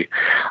community,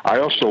 I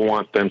also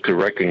want them to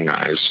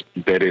recognize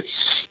that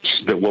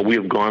that what we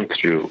have gone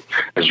through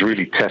has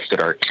really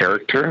tested our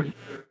character.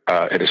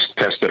 It has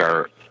tested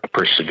our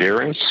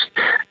perseverance,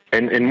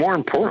 and more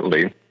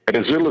importantly, it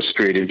has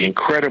illustrated the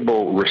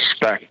incredible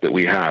respect that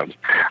we have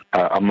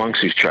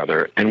amongst each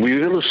other, and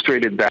we've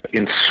illustrated that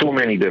in so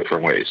many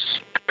different ways.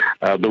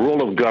 The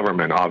role of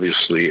government,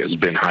 obviously, has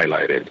been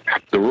highlighted.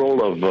 The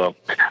role of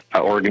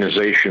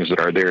organizations that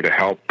are there to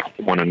help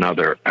one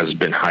another has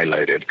been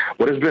highlighted.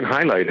 What has been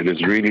highlighted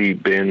has really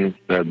been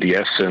the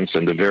essence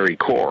and the very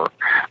core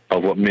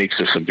of what makes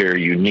us a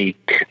very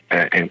unique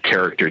and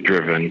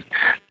character-driven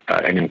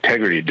and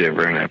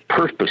integrity-driven and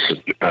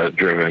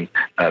purpose-driven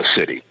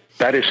city.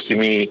 That is, to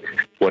me,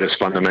 what is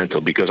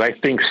fundamental, because I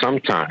think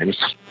sometimes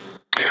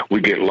we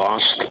get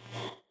lost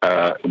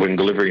when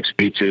delivering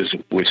speeches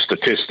with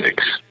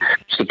statistics.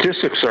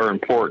 Statistics are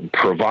important,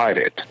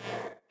 provided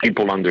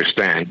people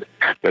understand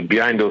that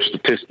behind those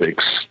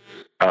statistics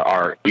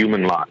are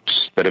human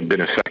lives that have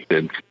been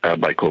affected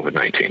by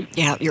COVID-19.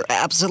 Yeah, you're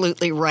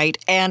absolutely right.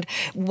 And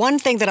one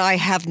thing that I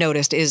have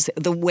noticed is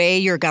the way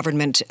your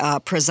government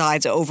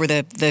presides over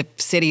the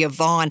city of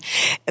Vaughan.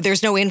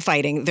 There's no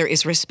infighting. There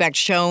is respect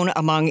shown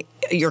among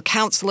your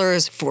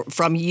councillors,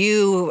 from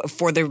you,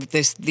 for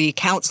the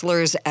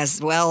councillors,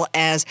 as well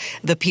as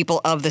the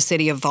people of the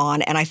city of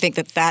Vaughan. And I think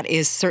that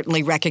is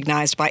certainly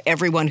recognized by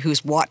everyone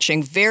who's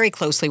watching very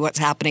closely what's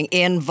happening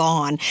in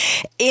Vaughan,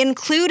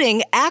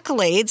 including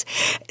accolades.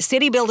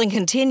 City building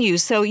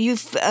continues. So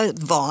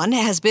Vaughan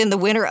has been the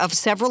winner of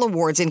several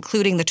awards,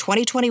 including the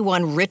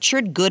 2021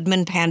 Richard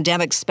Goodman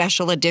Pandemic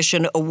Special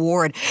Edition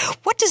Award.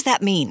 What does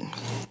that mean?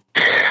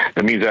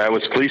 That means I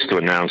was pleased to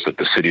announce that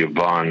the City of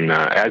Vaughan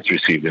has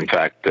received, in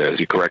fact, as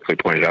you correctly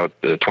pointed out,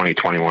 the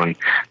 2021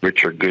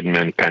 Richard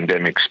Goodman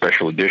Pandemic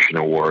Special Edition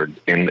Award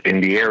in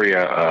the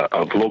area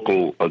of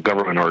local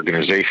government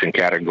organization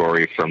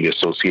category from the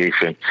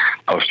Association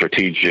of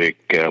Strategic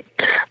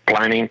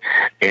Planning.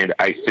 And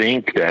I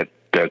think that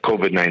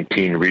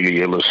COVID-19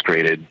 really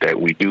illustrated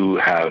that we do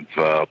have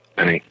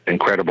an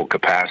incredible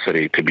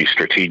capacity to be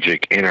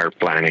strategic in our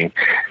planning,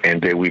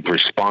 and that we've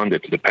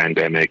responded to the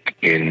pandemic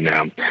in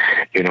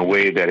a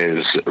way that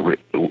is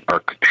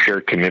our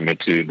shared commitment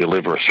to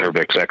deliver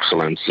service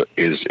excellence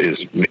is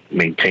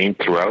maintained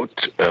throughout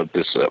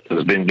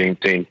has been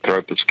maintained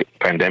throughout this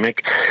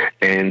pandemic,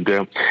 and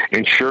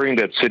ensuring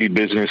that city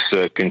business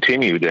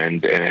continued.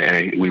 And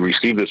we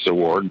received this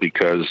award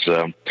because,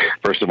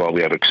 first of all,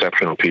 we have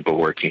exceptional people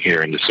working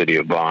here in the city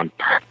of Vaughan.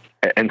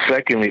 And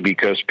secondly,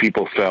 because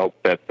people felt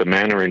that the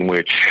manner in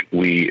which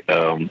we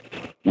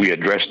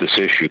addressed this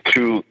issue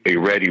through a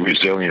ready,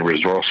 resilient,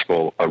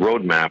 resourceful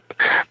roadmap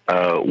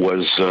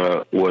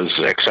was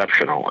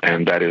exceptional,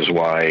 and that is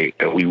why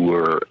we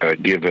were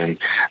given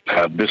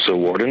this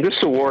award. And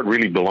this award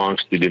really belongs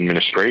to the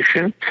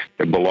administration.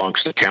 It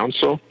belongs to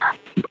council.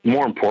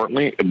 More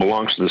importantly, it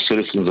belongs to the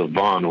citizens of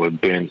Vaughan, who have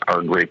been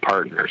our great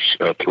partners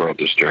throughout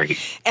this journey.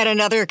 And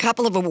another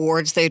couple of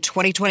awards, the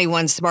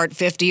 2021 Smart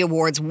 50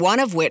 Awards,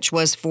 one of which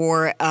was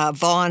for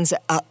Vaughan's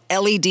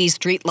LED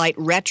streetlight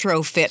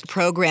retrofit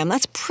program.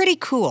 That's pretty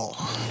cool.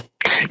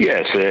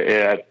 Yes,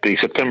 at the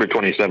September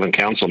 27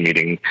 council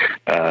meeting,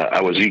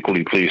 I was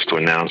equally pleased to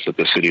announce that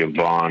the City of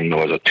Vaughan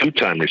was a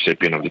two-time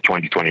recipient of the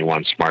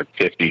 2021 Smart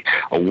 50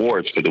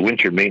 Awards for the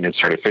Winter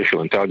Maintenance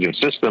Artificial Intelligence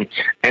System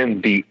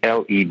and the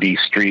LED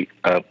Street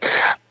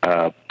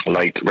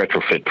Light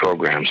Retrofit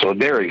Program. So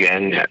there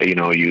again,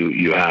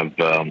 you have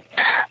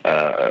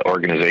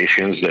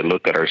organizations that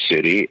look at our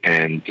city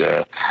and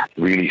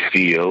really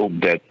feel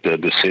that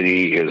the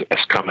city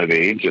has come of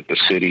age, that the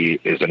city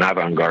is an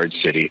avant-garde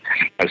city,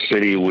 a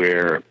city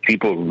where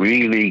people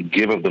really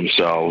give of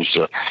themselves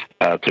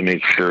to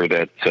make sure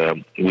that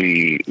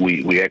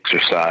we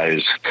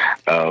exercise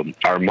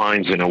our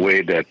minds in a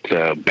way that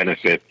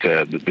benefit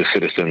the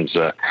citizens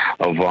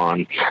of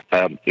Vaughan.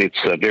 It's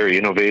a very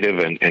innovative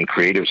and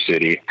creative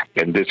city,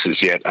 and this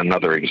is yet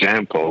another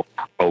example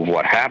of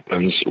what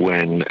happens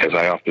when, as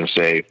I often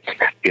say,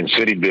 in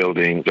city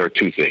building, there are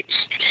two things.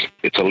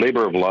 It's a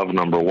labor of love,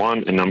 number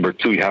one, and number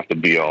two, you have to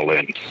be all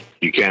in.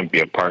 You can't be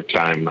a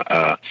part-time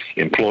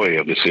employee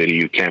of the city.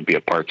 You can't be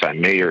a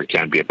part-time mayor. You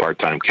can't be a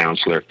part-time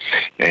councillor.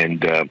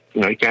 And,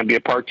 you can't be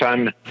a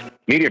part-time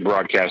media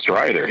broadcaster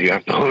either. You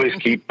have to always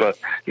keep,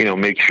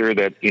 make sure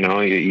that,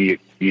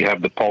 you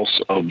have the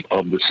pulse of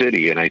the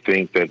city. And I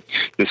think that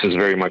this is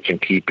very much in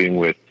keeping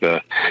with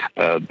the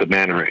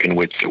manner in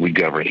which we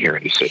govern here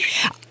in the city.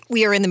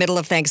 We are in the middle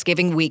of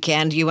Thanksgiving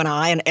weekend, you and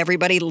I, and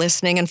everybody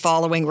listening and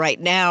following right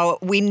now.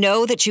 We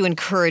know that you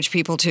encourage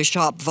people to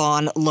shop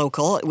Vaughan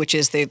local, which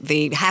is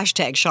the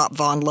hashtag shop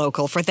Vaughan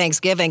local for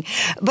Thanksgiving.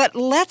 But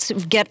let's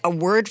get a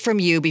word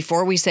from you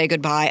before we say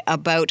goodbye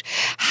about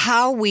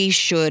how we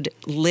should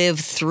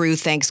live through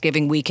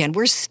Thanksgiving weekend.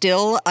 We're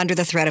still under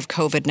the threat of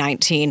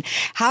COVID-19.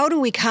 How do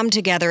we come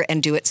together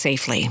and do it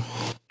safely?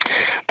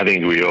 I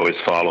think we always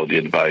follow the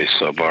advice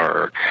of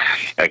our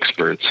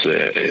experts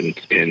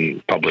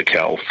in public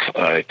health.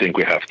 I think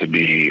we have to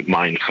be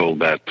mindful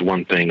that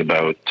one thing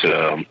about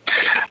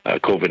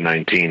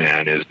COVID-19,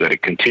 Anne, is that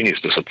it continues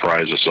to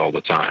surprise us all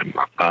the time.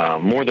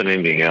 More than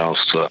anything else,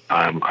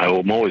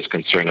 I'm always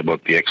concerned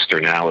about the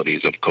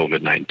externalities of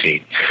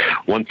COVID-19.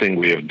 One thing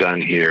we have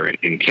done here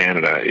in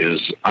Canada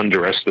is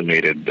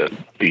underestimated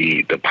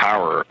the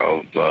power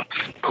of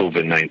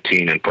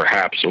COVID-19 and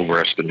perhaps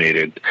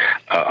overestimated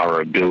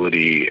our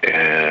ability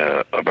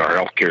of our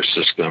healthcare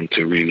system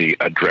to really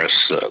address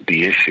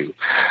the issue.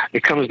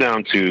 It comes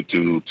down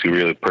to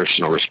really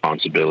personal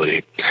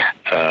responsibility.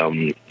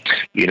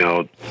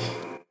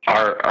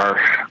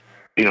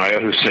 I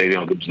always say,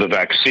 there's the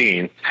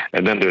vaccine,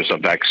 and then there's a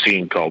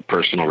vaccine called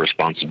personal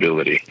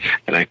responsibility.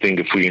 And I think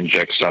if we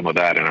inject some of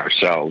that in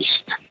ourselves,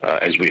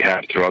 as we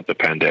have throughout the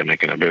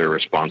pandemic in a very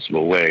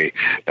responsible way,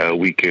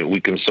 we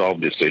can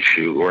solve this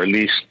issue, or at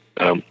least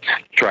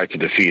try to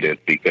defeat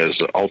it,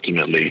 because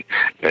ultimately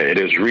it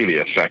has really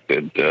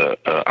affected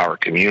our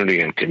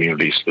community and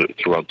communities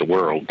throughout the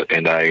world.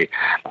 And I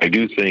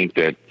do think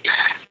that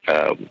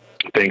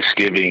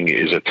Thanksgiving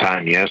is a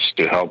time, yes,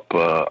 to help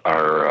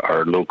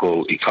our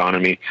local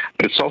economy,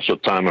 but it's also a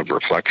time of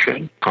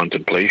reflection,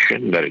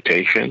 contemplation,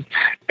 meditation,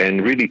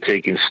 and really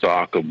taking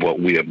stock of what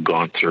we have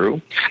gone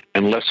through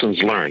and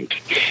lessons learned,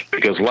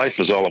 because life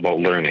is all about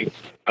learning.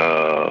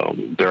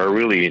 There are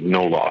really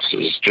no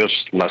losses,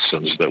 just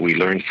lessons that we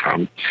learn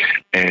from.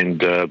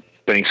 And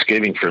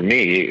Thanksgiving for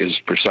me is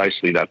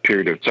precisely that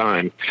period of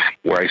time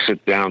where I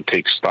sit down,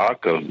 take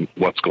stock of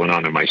what's going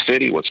on in my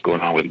city, what's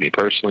going on with me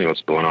personally,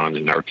 what's going on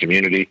in our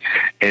community,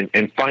 and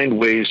find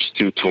ways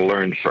to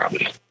learn from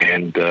it.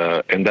 And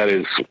that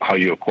is how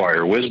you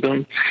acquire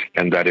wisdom,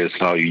 and that is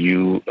how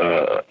you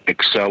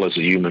excel as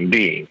a human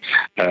being.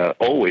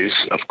 Always,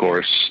 of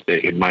course,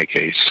 in my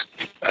case,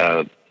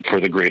 for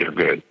the greater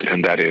good,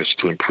 and that is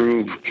to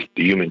improve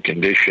the human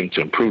condition,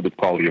 to improve the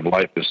quality of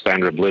life, the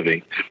standard of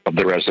living of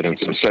the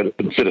residents and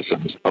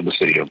citizens of the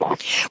city of Vaughan.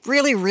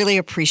 Really, really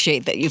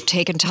appreciate that you've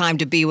taken time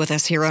to be with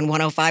us here on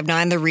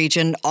 105.9 The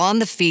Region on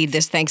the feed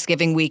this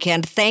Thanksgiving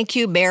weekend. Thank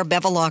you, Mayor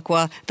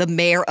Bevilacqua, the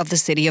mayor of the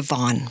city of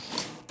Vaughan.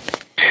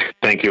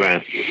 Thank you,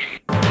 Anne.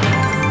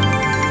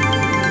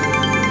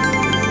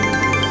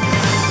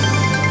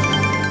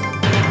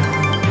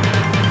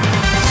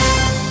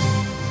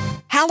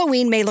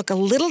 Halloween may look a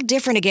little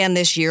different again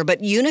this year,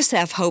 but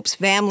UNICEF hopes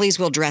families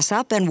will dress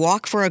up and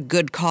walk for a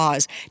good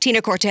cause.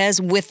 Tina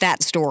Cortez with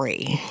that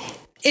story.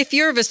 If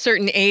you're of a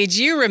certain age,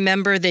 you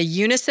remember the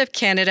UNICEF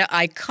Canada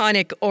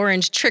iconic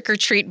orange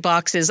trick-or-treat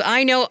boxes.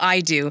 I know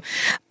I do.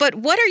 But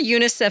what are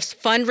UNICEF's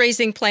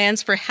fundraising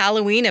plans for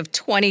Halloween of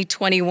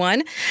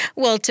 2021?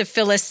 Well, to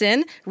fill us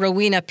in,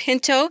 Rowena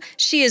Pinto.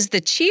 She is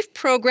the Chief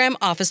Program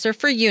Officer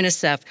for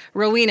UNICEF.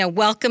 Rowena,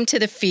 welcome to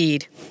the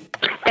feed.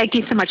 Thank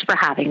you so much for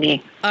having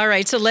me. All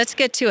right, so let's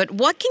get to it.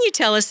 What can you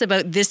tell us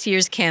about this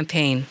year's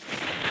campaign?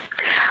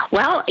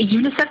 Well,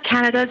 UNICEF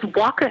Canada's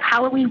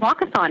Halloween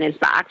Walkathon is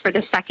back for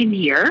the second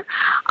year.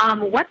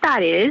 What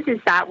that is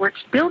that we're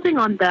building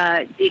on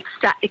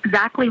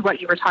exactly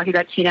what you were talking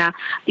about, Tina,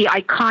 the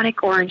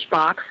iconic orange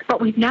box, but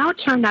we've now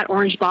turned that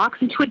orange box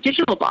into a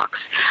digital box.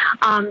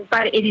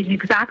 But it is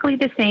exactly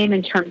the same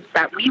in terms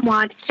that we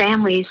want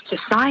families to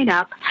sign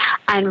up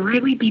and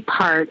really be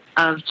part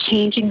of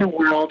changing the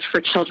world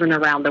for children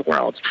around the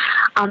world.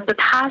 The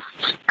past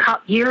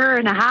year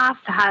and a half,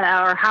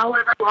 or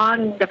however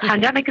long the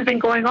pandemic has been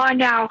going on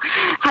now,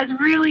 has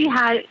really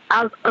had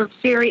a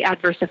very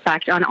adverse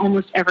effect on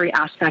almost every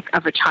aspect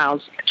of a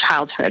child's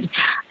childhood.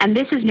 And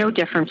this is no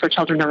different for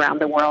children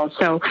around the world.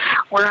 So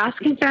we're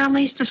asking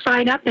families to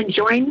sign up and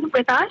join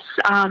with us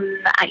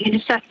at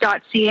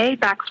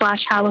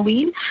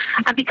unicef.ca/Halloween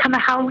and become a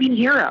Halloween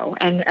hero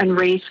and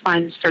raise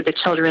funds for the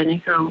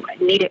children who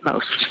need it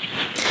most.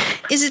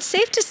 Is it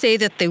safe to say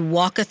that the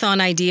walkathon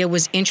idea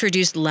was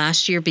introduced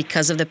last year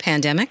because of the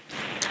pandemic?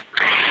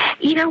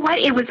 You know what?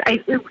 It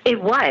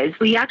was.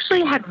 We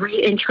actually had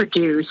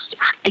reintroduced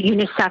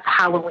UNICEF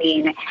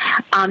Halloween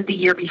the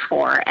year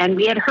before, and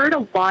we had heard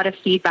a lot of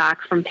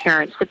feedback from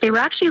parents that they were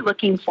actually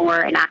looking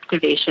for an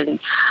activation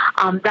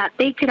that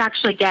they could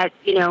actually get,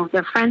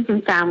 their friends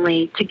and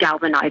family to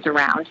galvanize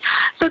around.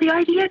 So the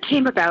idea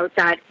came about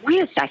that,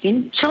 wait a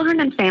second, children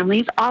and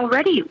families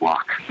already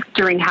walk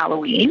during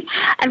Halloween,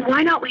 and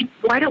why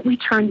don't we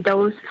turn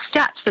those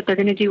steps that they're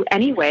going to do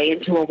anyway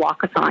into a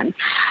walkathon?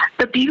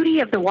 The beauty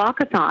of the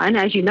walkathon,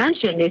 as you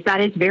mentioned, is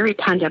that it's very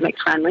pandemic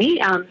friendly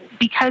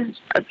because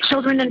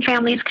children and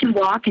families can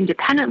walk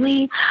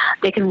independently.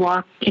 They can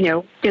walk,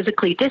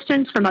 physically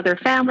distanced from other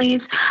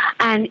families.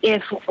 And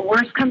if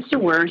worse comes to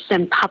worse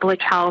and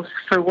public health,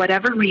 for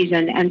whatever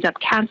reason, ends up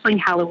canceling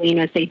Halloween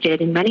as they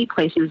did in many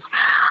places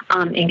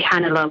in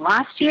Canada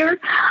last year,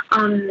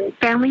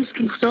 families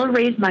can still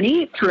raise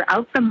money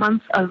throughout the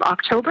month of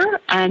October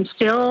and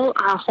still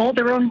hold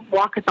their own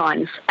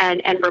walkathons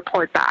and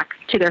report back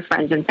to their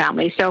friends and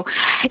family. So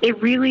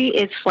it really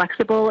is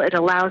flexible. It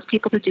allows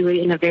people to do it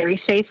in a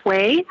very safe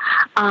way,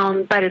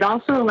 but it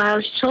also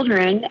allows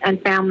children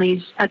and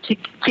families to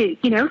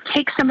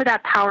take some of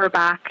that power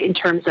back in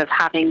terms of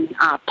having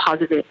a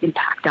positive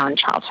impact on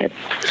childhood.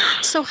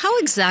 So how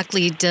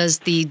exactly does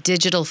the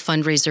digital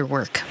fundraiser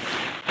work?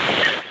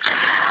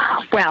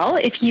 Well,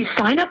 if you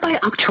sign up by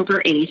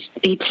October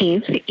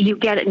 18th, you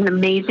get an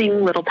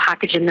amazing little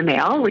package in the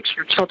mail, which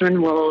your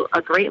children will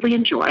greatly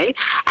enjoy.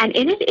 And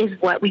in it is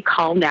what we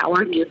call now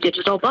our new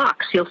digital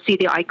box. You'll see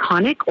the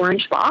iconic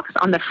orange box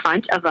on the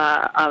front of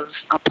a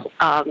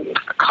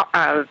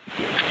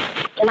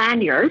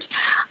lanyard,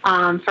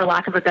 for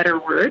lack of a better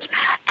word.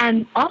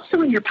 And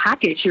also in your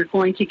package, you're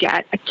going to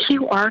get a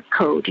QR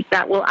code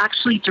that will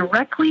actually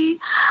directly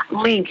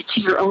link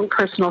to your own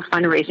personal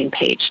fundraising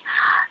page.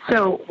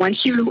 So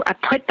once you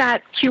put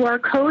that QR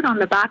code on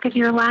the back of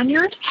your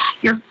lanyard,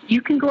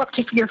 you can go up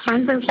to your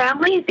friends and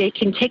family. They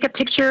can take a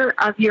picture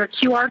of your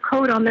QR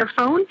code on their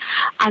phone,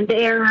 and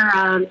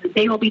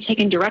they will be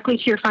taken directly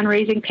to your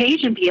fundraising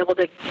page and be able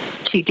to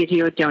give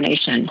you a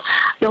donation.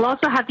 You'll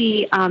also have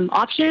the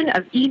option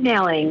of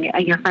emailing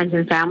your friends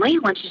and family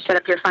once you set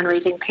up your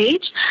fundraising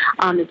page,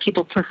 if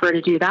people prefer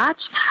to do that.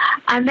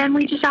 And then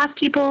we just ask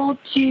people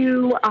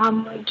to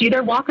do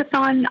their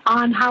walkathon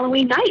on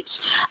Halloween night,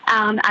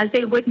 as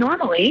they would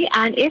normally.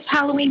 And if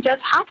Halloween does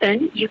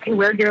happen, you can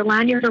wear your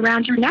lanyard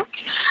around your neck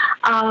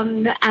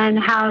and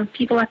have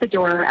people at the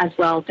door as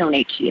well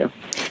donate to you.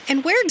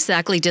 And where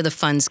exactly do the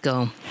funds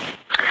go?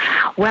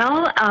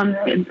 Well,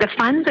 the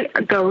funds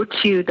go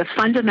to the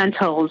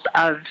fundamentals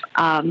of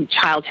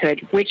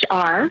childhood, which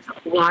are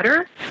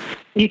water,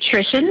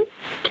 nutrition,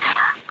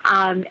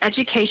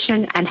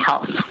 education, and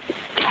health.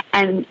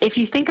 And if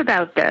you think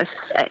about this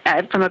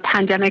from a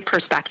pandemic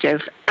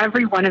perspective,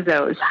 every one of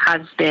those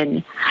has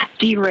been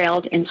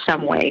derailed in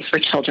some way for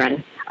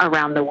children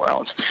around the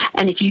world.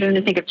 And if you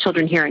even think of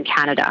children here in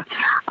Canada,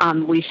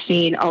 we've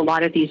seen a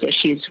lot of these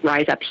issues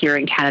rise up here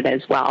in Canada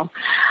as well.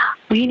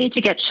 we need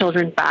to get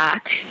children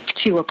back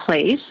to a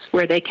place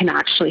where they can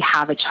actually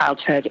have a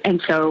childhood.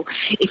 And so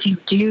if you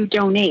do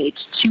donate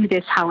to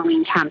this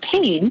Halloween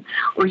campaign,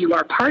 or you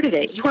are part of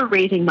it, you are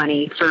raising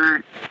money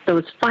for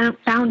those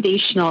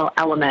foundational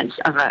elements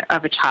of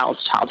a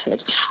child's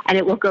childhood, and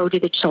it will go to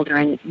the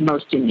children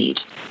most in need.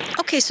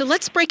 Okay, so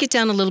let's break it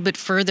down a little bit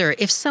further.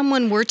 If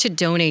someone were to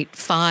donate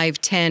 $5,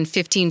 $10,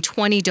 $15,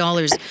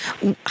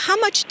 $20, how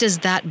much does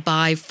that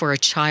buy for a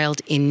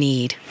child in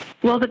need?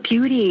 Well, the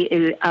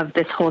beauty of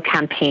this whole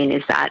campaign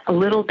is that a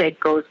little bit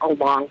goes a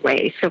long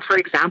way. So, for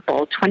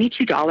example,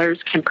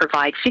 $22 can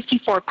provide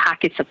 54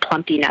 packets of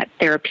Plumpy Nut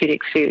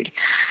therapeutic food,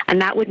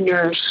 and that would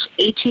nourish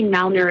 18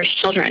 malnourished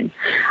children.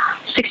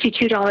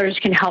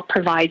 $62 can help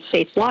provide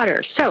safe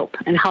water, soap,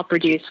 and help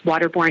reduce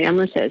waterborne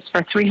illnesses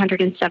for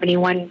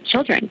 371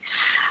 children.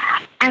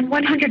 And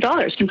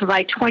 $100 can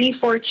provide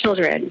 24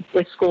 children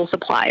with school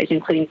supplies,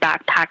 including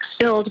backpacks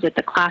filled with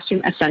the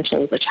classroom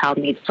essentials a child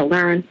needs to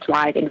learn,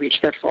 thrive, and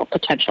reach their full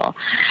potential.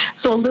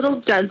 So a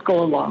little does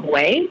go a long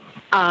way,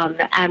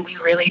 and we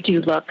really do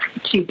look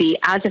to be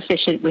as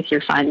efficient with your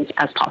funds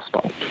as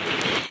possible.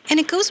 And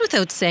it goes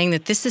without saying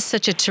that this is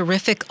such a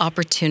terrific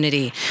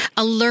opportunity,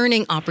 a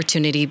learning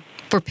opportunity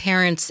for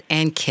parents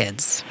and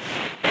kids.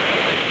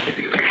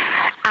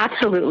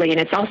 Absolutely, and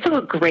it's also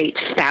a great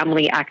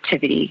family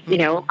activity. You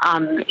know,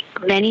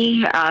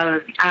 many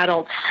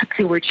adults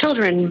who were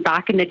children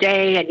back in the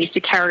day and used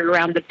to carry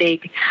around the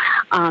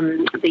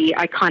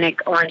iconic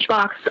orange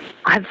box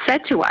have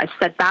said to us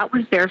that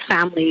was their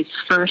family's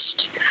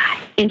first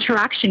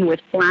interaction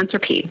with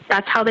philanthropy.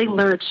 That's how they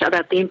learned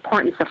about the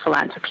importance of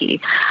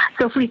philanthropy.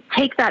 So if we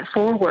take that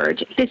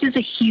forward, this is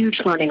a huge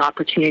learning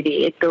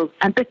opportunity. It builds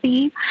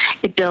empathy.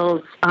 It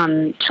builds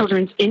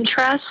children's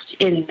interest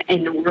in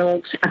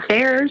world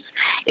affairs.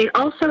 It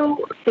also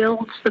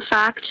builds the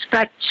fact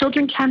that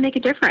children can make a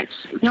difference.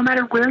 No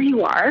matter where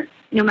you are,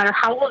 no matter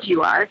how old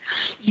you are,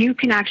 you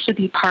can actually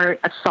be part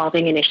of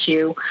solving an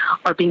issue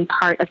or being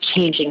part of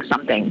changing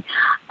something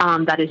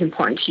that is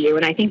important to you.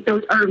 And I think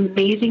those are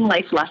amazing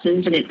life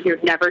lessons, and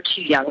you're never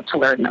too young to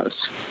learn those.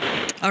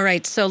 All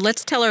right, so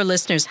let's tell our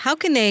listeners, how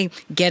can they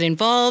get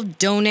involved,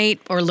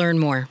 donate, or learn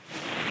more?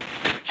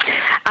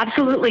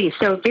 Absolutely.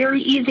 So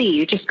very easy.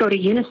 You just go to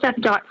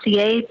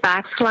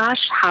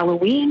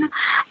unicef.ca/Halloween.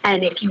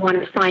 And if you want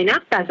to sign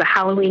up as a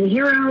Halloween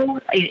hero,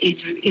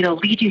 it'll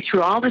lead you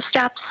through all the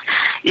steps.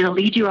 It'll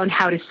lead you on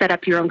how to set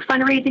up your own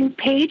fundraising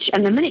page.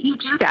 And the minute you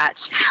do that,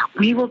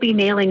 we will be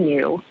mailing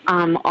you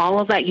all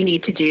of that you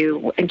need to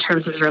do in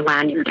terms of your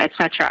lanyard,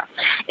 etc.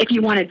 If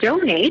you want to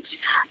donate,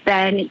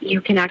 then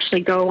you can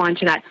actually go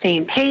onto that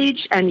same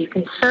page and you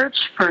can search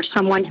for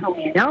someone whom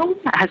you know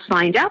has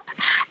signed up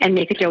and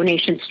make a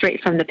donation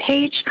straight from the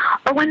page.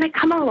 Or when they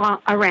come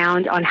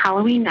around on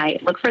Halloween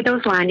night, look for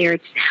those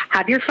lanyards,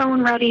 have your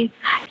phone ready,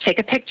 take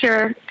a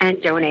picture,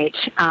 and donate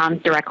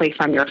directly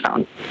from your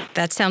phone.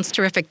 That sounds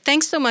terrific.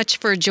 Thanks so much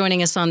for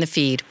joining us on the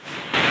feed.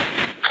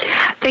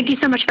 Thank you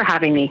so much for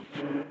having me.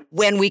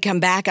 When we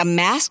come back, a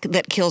mask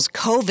that kills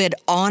COVID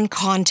on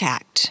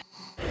contact.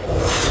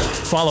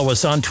 Follow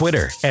us on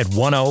Twitter at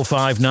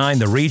 1059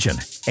 The Region.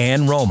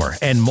 Ann Romer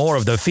and more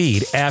of the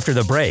feed after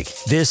the break.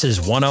 This is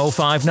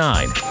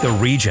 1059 The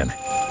Region.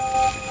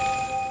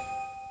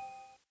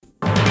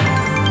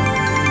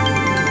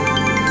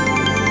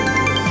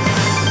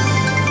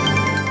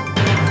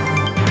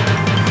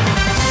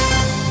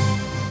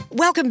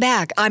 Welcome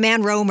back. I'm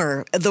Ann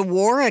Romer. The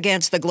war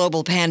against the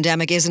global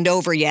pandemic isn't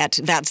over yet.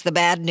 That's the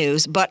bad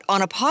news. But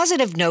on a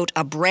positive note,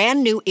 a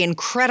brand new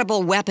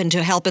incredible weapon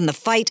to help in the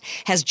fight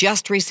has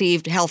just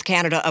received Health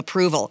Canada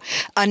approval.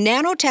 A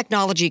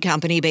nanotechnology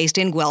company based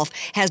in Guelph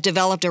has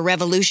developed a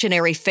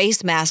revolutionary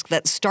face mask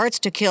that starts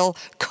to kill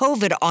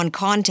COVID on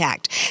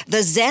contact.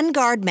 The ZEN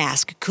Guard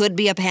mask could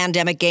be a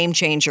pandemic game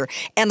changer,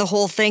 and the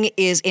whole thing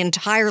is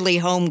entirely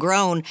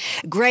homegrown.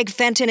 Greg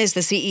Fenton is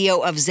the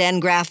CEO of ZEN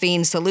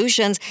Graphene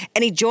Solutions,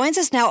 and he joins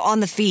us now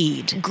on the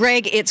feed.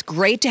 Greg, it's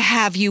great to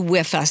have you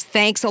with us.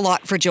 Thanks a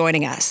lot for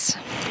joining us.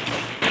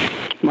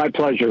 My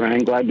pleasure, Ann.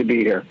 Glad to be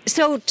here.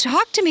 So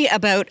talk to me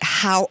about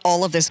how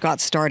all of this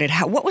got started.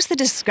 What was the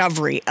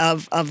discovery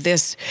of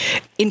this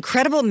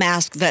incredible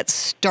mask that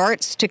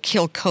starts to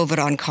kill COVID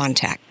on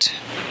contact?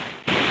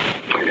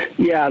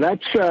 Yeah,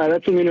 that's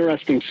an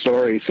interesting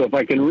story. So if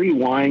I can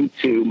rewind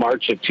to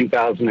March of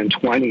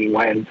 2020,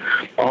 when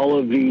all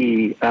of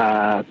the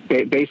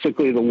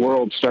basically the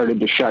world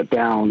started to shut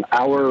down,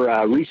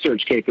 our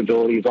research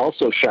capabilities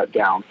also shut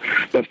down.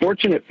 But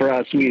fortunate for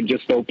us, we had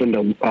just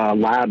opened a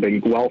lab in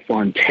Guelph,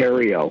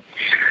 Ontario.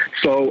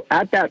 So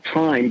at that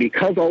time,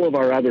 because all of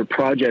our other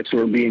projects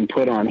were being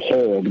put on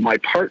hold, my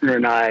partner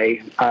and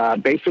I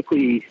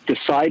basically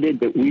decided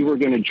that we were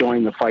going to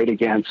join the fight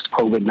against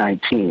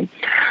COVID-19.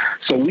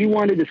 So we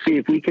wanted to see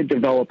if we could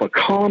develop a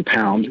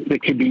compound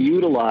that could be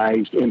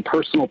utilized in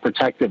personal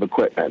protective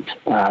equipment.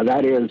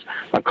 That is,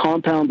 a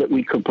compound that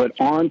we could put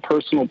on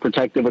personal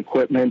protective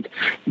equipment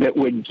that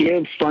would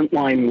give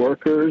frontline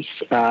workers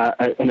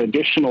an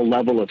additional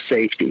level of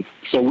safety.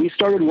 So we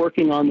started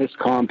working on this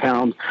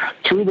compound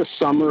through the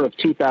summer of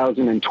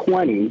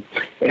 2020,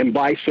 and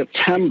by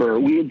September,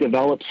 we had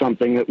developed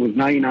something that was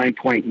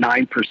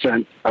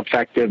 99.9%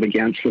 effective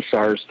against the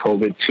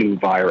SARS-CoV-2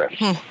 virus.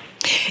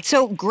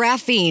 So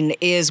graphene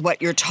is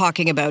what you're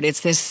talking about.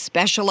 It's this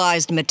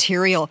specialized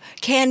material.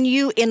 Can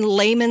you, in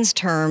layman's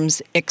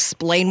terms,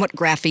 explain what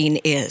graphene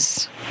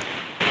is?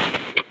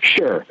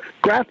 Sure.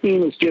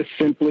 Graphene is just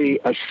simply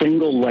a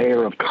single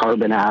layer of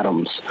carbon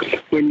atoms.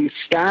 When you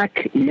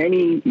stack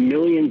many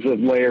millions of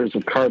layers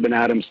of carbon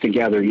atoms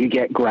together, you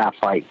get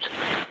graphite.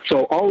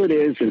 So all it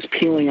is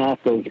peeling off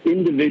those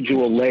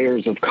individual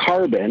layers of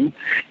carbon,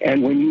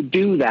 and when you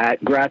do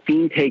that,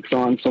 graphene takes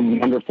on some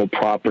wonderful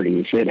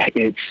properties.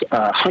 It's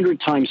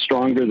 100 times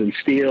stronger than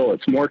steel.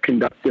 It's more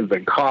conductive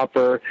than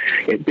copper.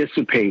 It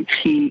dissipates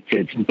heat.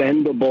 It's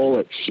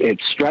bendable.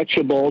 It's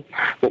stretchable.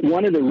 But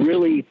one of the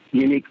really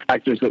unique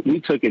factors that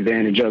we took advantage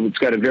of, it's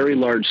got a very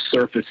large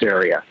surface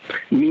area,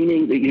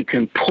 meaning that you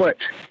can put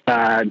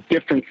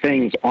different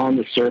things on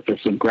the surface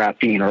of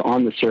graphene or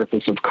on the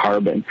surface of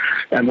carbon.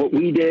 And what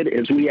we did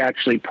is we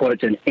actually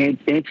put an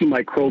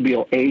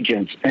antimicrobial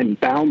agents and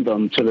bound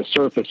them to the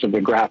surface of the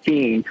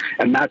graphene,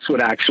 and that's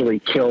what actually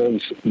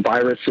kills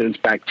viruses,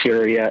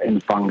 bacteria,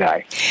 and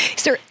fungi.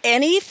 Is there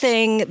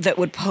anything that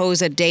would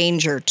pose a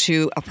danger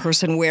to a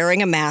person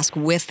wearing a mask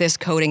with this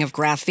coating of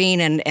graphene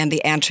and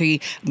the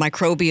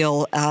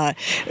antimicrobial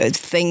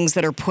things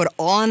that are put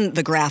on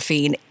the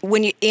graphene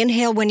when you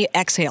inhale, when you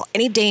exhale?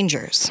 Any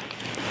dangers?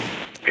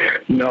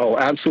 No,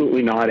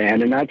 absolutely not,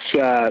 Anne. And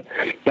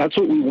that's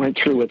what we went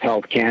through with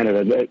Health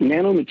Canada. The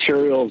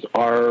nanomaterials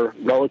are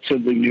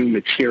relatively new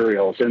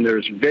materials, and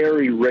there's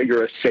very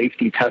rigorous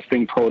safety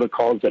testing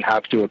protocols that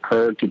have to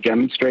occur to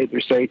demonstrate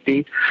their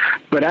safety.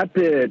 But at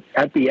the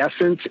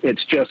essence,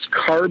 it's just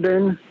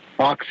carbon,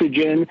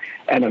 oxygen,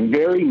 and a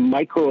very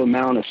micro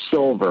amount of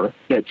silver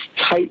that's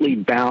tightly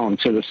bound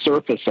to the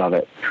surface of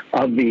it,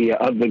 of the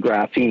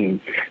graphene.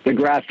 The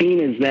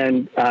graphene is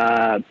then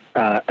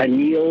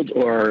annealed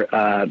or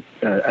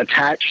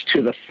attached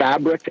to the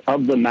fabric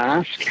of the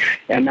mask,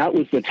 and that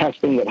was the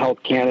testing that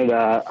Health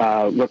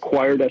Canada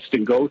required us to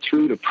go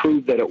through to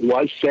prove that it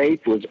was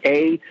safe. Was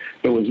A,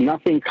 there was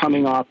nothing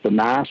coming off the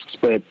masks,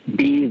 but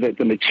B, that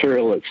the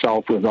material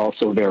itself was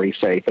also very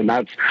safe. And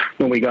that's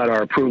when we got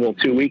our approval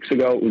 2 weeks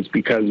ago. It was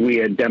because we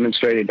had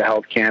demonstrated to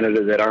Health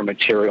Canada that our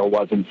material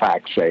was in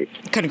fact safe.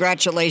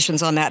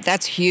 Congratulations on that.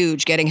 That's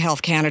huge, getting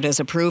Health Canada's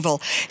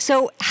approval.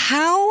 So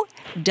how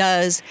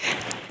does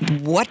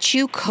what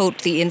you coat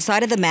the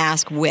inside of the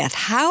mask with,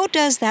 how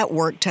does that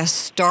work to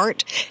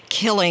start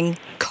killing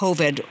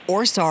COVID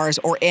or SARS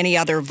or any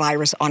other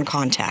virus on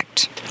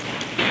contact?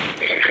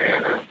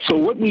 So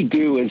what we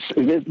do is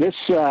this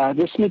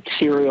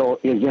material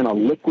is in a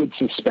liquid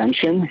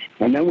suspension,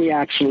 and then we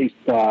actually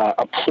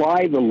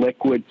apply the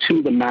liquid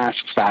to the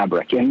mask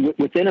fabric. And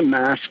within a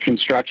mask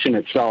construction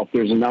itself,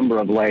 there's a number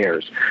of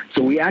layers.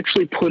 So we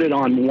actually put it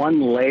on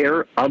one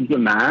layer of the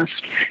mask,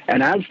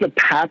 and as the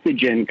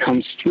pathogen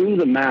comes through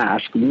the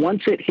mask,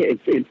 once it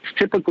hits, it's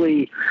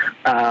typically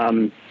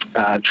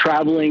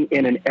traveling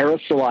in an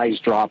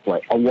aerosolized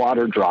droplet, a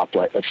water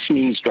droplet, a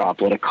sneeze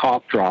droplet, a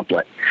cough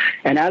droplet.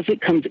 And as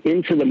it comes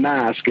into the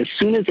mask, as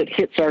soon as it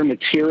hits our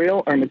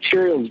material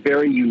is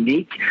very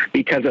unique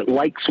because it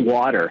likes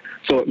water.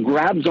 So it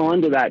grabs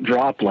onto that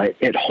droplet,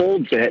 it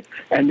holds it,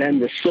 and then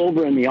the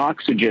silver and the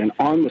oxygen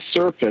on the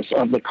surface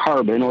of the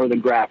carbon or the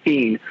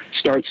graphene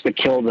starts to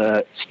kill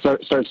the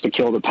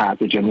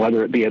pathogen,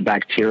 whether it be a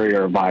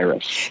bacteria or a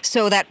virus.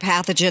 So that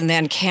pathogen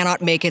then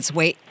cannot make its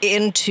way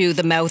into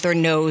the mouth or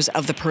nose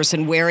of the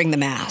person wearing the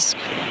mask.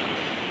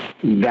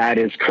 That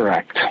is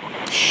correct.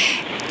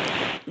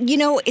 You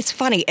know, it's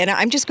funny, and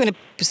I'm just going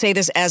to say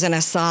this as an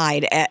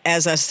aside,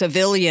 as a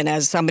civilian,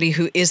 as somebody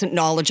who isn't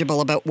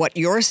knowledgeable about what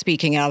you're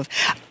speaking of.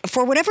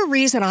 For whatever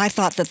reason, I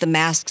thought that the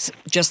masks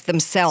just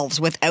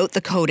themselves, without the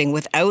coating,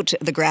 without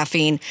the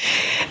graphene,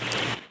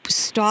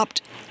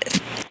 stopped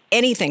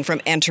anything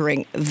from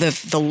entering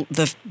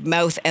the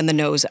mouth and the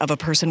nose of a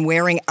person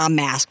wearing a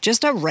mask,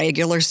 just a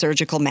regular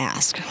surgical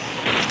mask.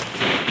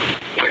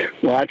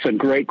 Well, that's a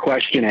great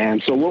question,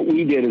 Anne. So what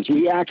we did is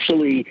we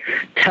actually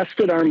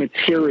tested our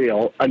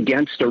material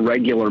against a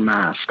regular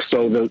mask.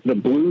 So the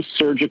blue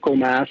surgical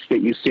mask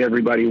that you see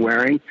everybody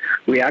wearing,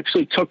 we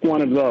actually took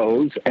one of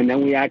those, and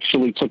then we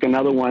actually took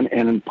another one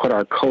and put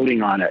our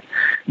coating on it.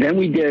 Then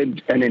we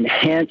did an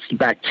enhanced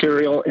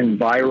bacterial and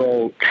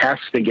viral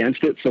test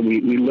against it. So we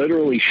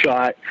literally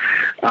shot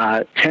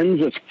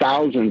tens of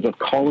thousands of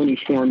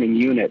colony-forming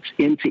units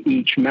into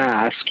each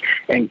mask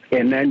and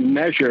then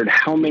measured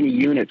how many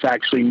units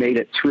actually made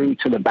it through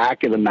to the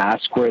back of the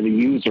mask where the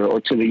user or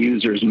to the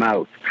user's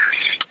mouth.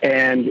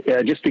 And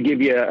just to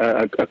give you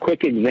a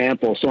quick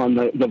example, so on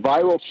the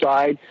viral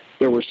side,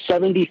 there were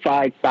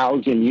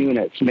 75,000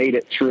 units made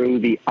it through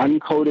the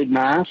uncoated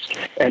mask,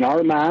 and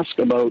our mask,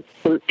 about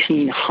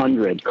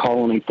 1,300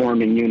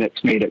 colony-forming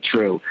units made it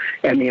through.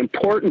 And the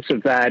importance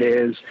of that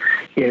is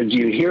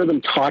you hear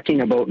them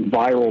talking about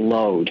viral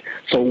load.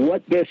 So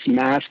what this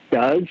mask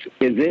does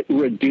is it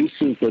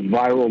reduces the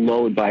viral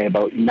load by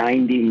about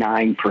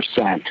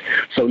 99%.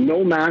 So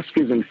no mask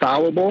is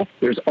infallible.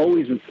 There's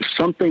always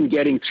something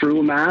getting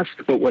through a mask,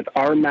 but with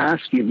our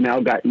mask, you've now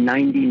got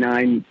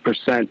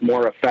 99%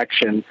 more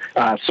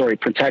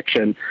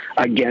protection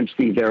against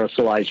these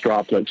aerosolized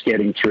droplets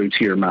getting through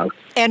to your mouth.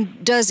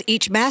 And does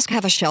each mask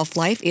have a shelf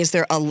life? Is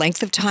there a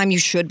length of time you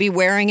should be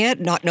wearing it,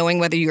 not knowing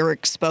whether you're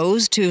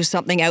exposed to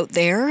something out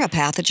there, a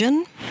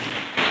pathogen?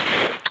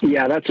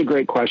 Yeah, that's a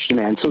great question,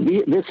 Anne. So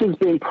this has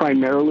been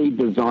primarily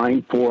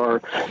designed for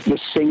the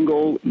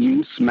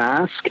single-use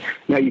mask.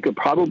 Now, you could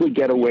probably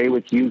get away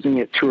with using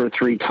it 2 or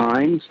 3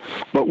 times,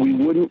 but we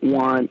wouldn't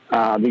want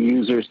the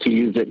users to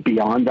use it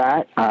beyond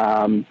that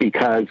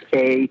because,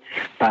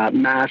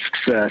 masks,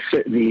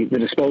 the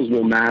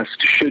disposable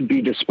masks should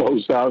be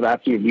disposed of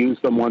after you've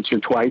used them once or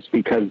twice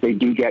because they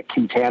do get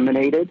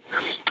contaminated,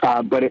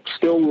 but it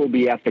still will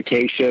be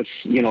efficacious,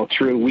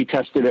 we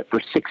tested it for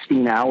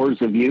 16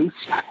 hours of use,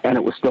 and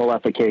it was still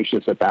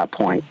efficacious at that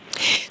point.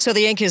 So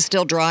the ink is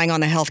still drying on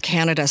the Health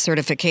Canada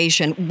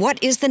certification.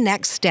 What is the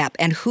next step,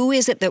 and who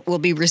is it that will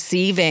be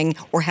receiving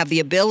or have the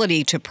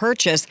ability to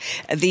purchase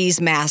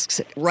these masks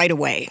right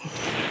away?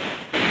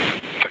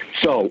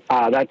 So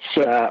that's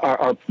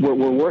we're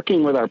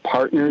working with our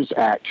partners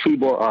at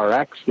Trebor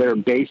RX. They're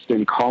based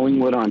in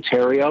Collingwood,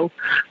 Ontario.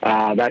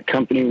 That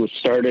company was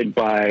started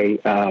by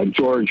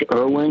George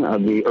Irwin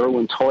of the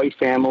Irwin Toy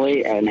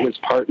family and his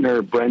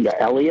partner Brenda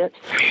Elliott.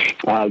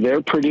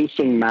 They're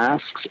producing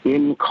masks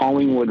in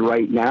Collingwood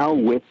right now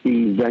with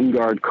the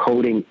ZenGuard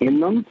coating in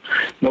them.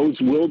 Those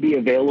will be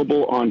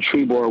available on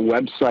Trebor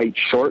website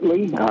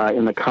shortly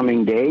in the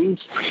coming days.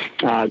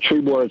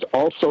 Trebor is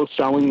also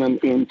selling them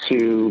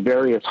into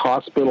various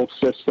hospital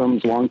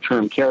systems,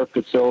 long-term care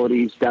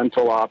facilities,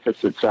 dental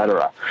office,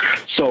 etc.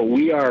 So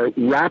we are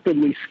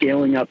rapidly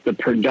scaling up the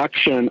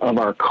production of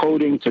our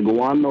coating to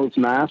go on those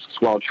masks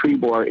while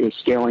Trebor is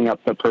scaling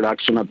up the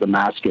production of the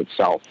mask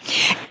itself.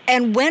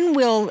 And when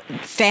will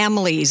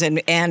families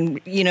and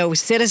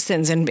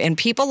citizens and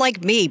people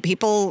like me,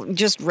 people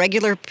just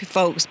regular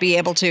folks, be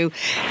able to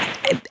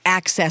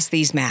access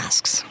these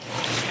masks?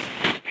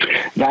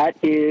 That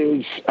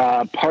is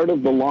part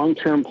of the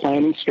long-term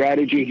planning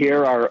strategy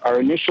here. Our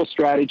initial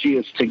strategy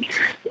is to,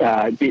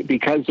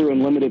 because they're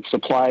in limited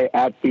supply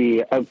at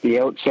the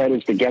outset,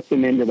 is to get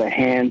them into the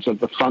hands of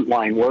the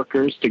frontline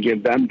workers to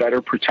give them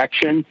better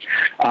protection.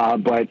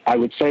 But I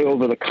would say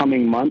over the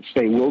coming months,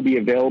 they will be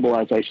available,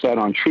 as I said,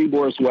 on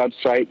Trebor's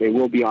website. They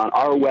will be on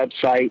our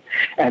website.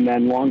 And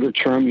then longer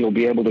term, you'll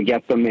be able to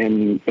get them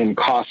in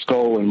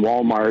Costco and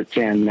Walmart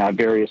and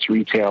various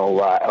retail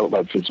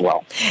outlets as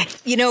well.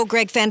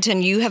 Greg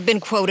Fenton, you have been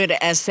quoted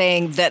as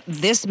saying that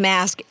this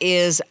mask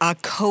is a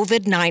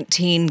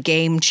COVID-19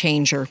 game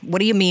changer. What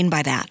do you mean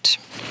by that?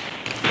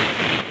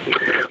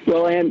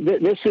 Well, and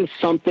this is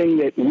something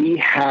that we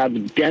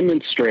have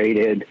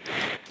demonstrated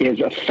is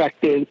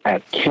effective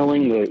at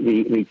killing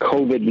the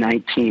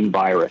COVID-19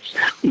 virus.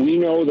 We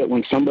know that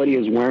when somebody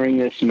is wearing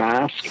this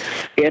mask,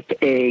 if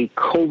a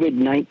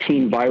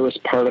COVID-19 virus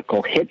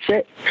particle hits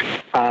it,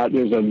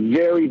 there's a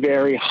very,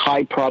 very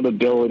high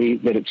probability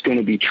that it's going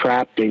to be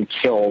trapped and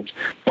killed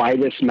by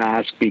this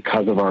mask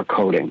because of our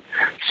coating.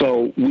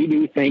 So we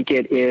do think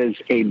it is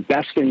a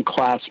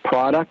best-in-class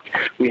product.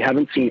 We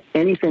haven't seen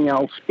anything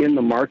else in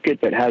the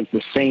market that has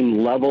the same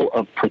level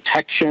of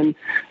protection,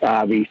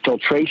 the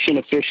filtration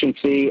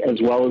efficiency,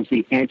 as well as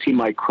the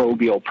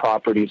antimicrobial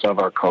properties of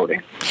our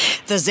coating.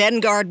 The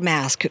ZenGuard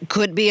mask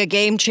could be a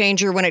game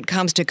changer when it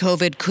comes to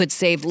COVID, could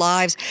save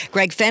lives.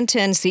 Greg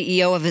Fenton,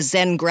 CEO of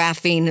ZEN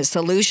Graphene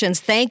Solutions,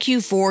 thank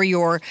you for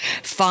your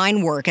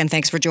fine work, and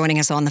thanks for joining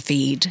us on the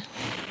feed.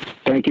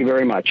 Thank you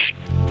very much.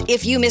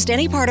 If you missed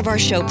any part of our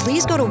show,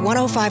 please go to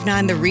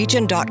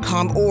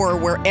 1059theregion.com or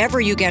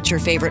wherever you get your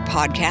favorite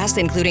podcasts,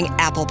 including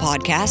Apple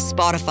Podcasts,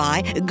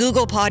 Spotify,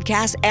 Google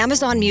Podcasts,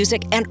 Amazon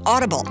Music, and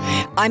Audible.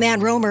 I'm Ann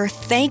Romer.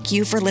 Thank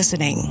you for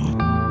listening.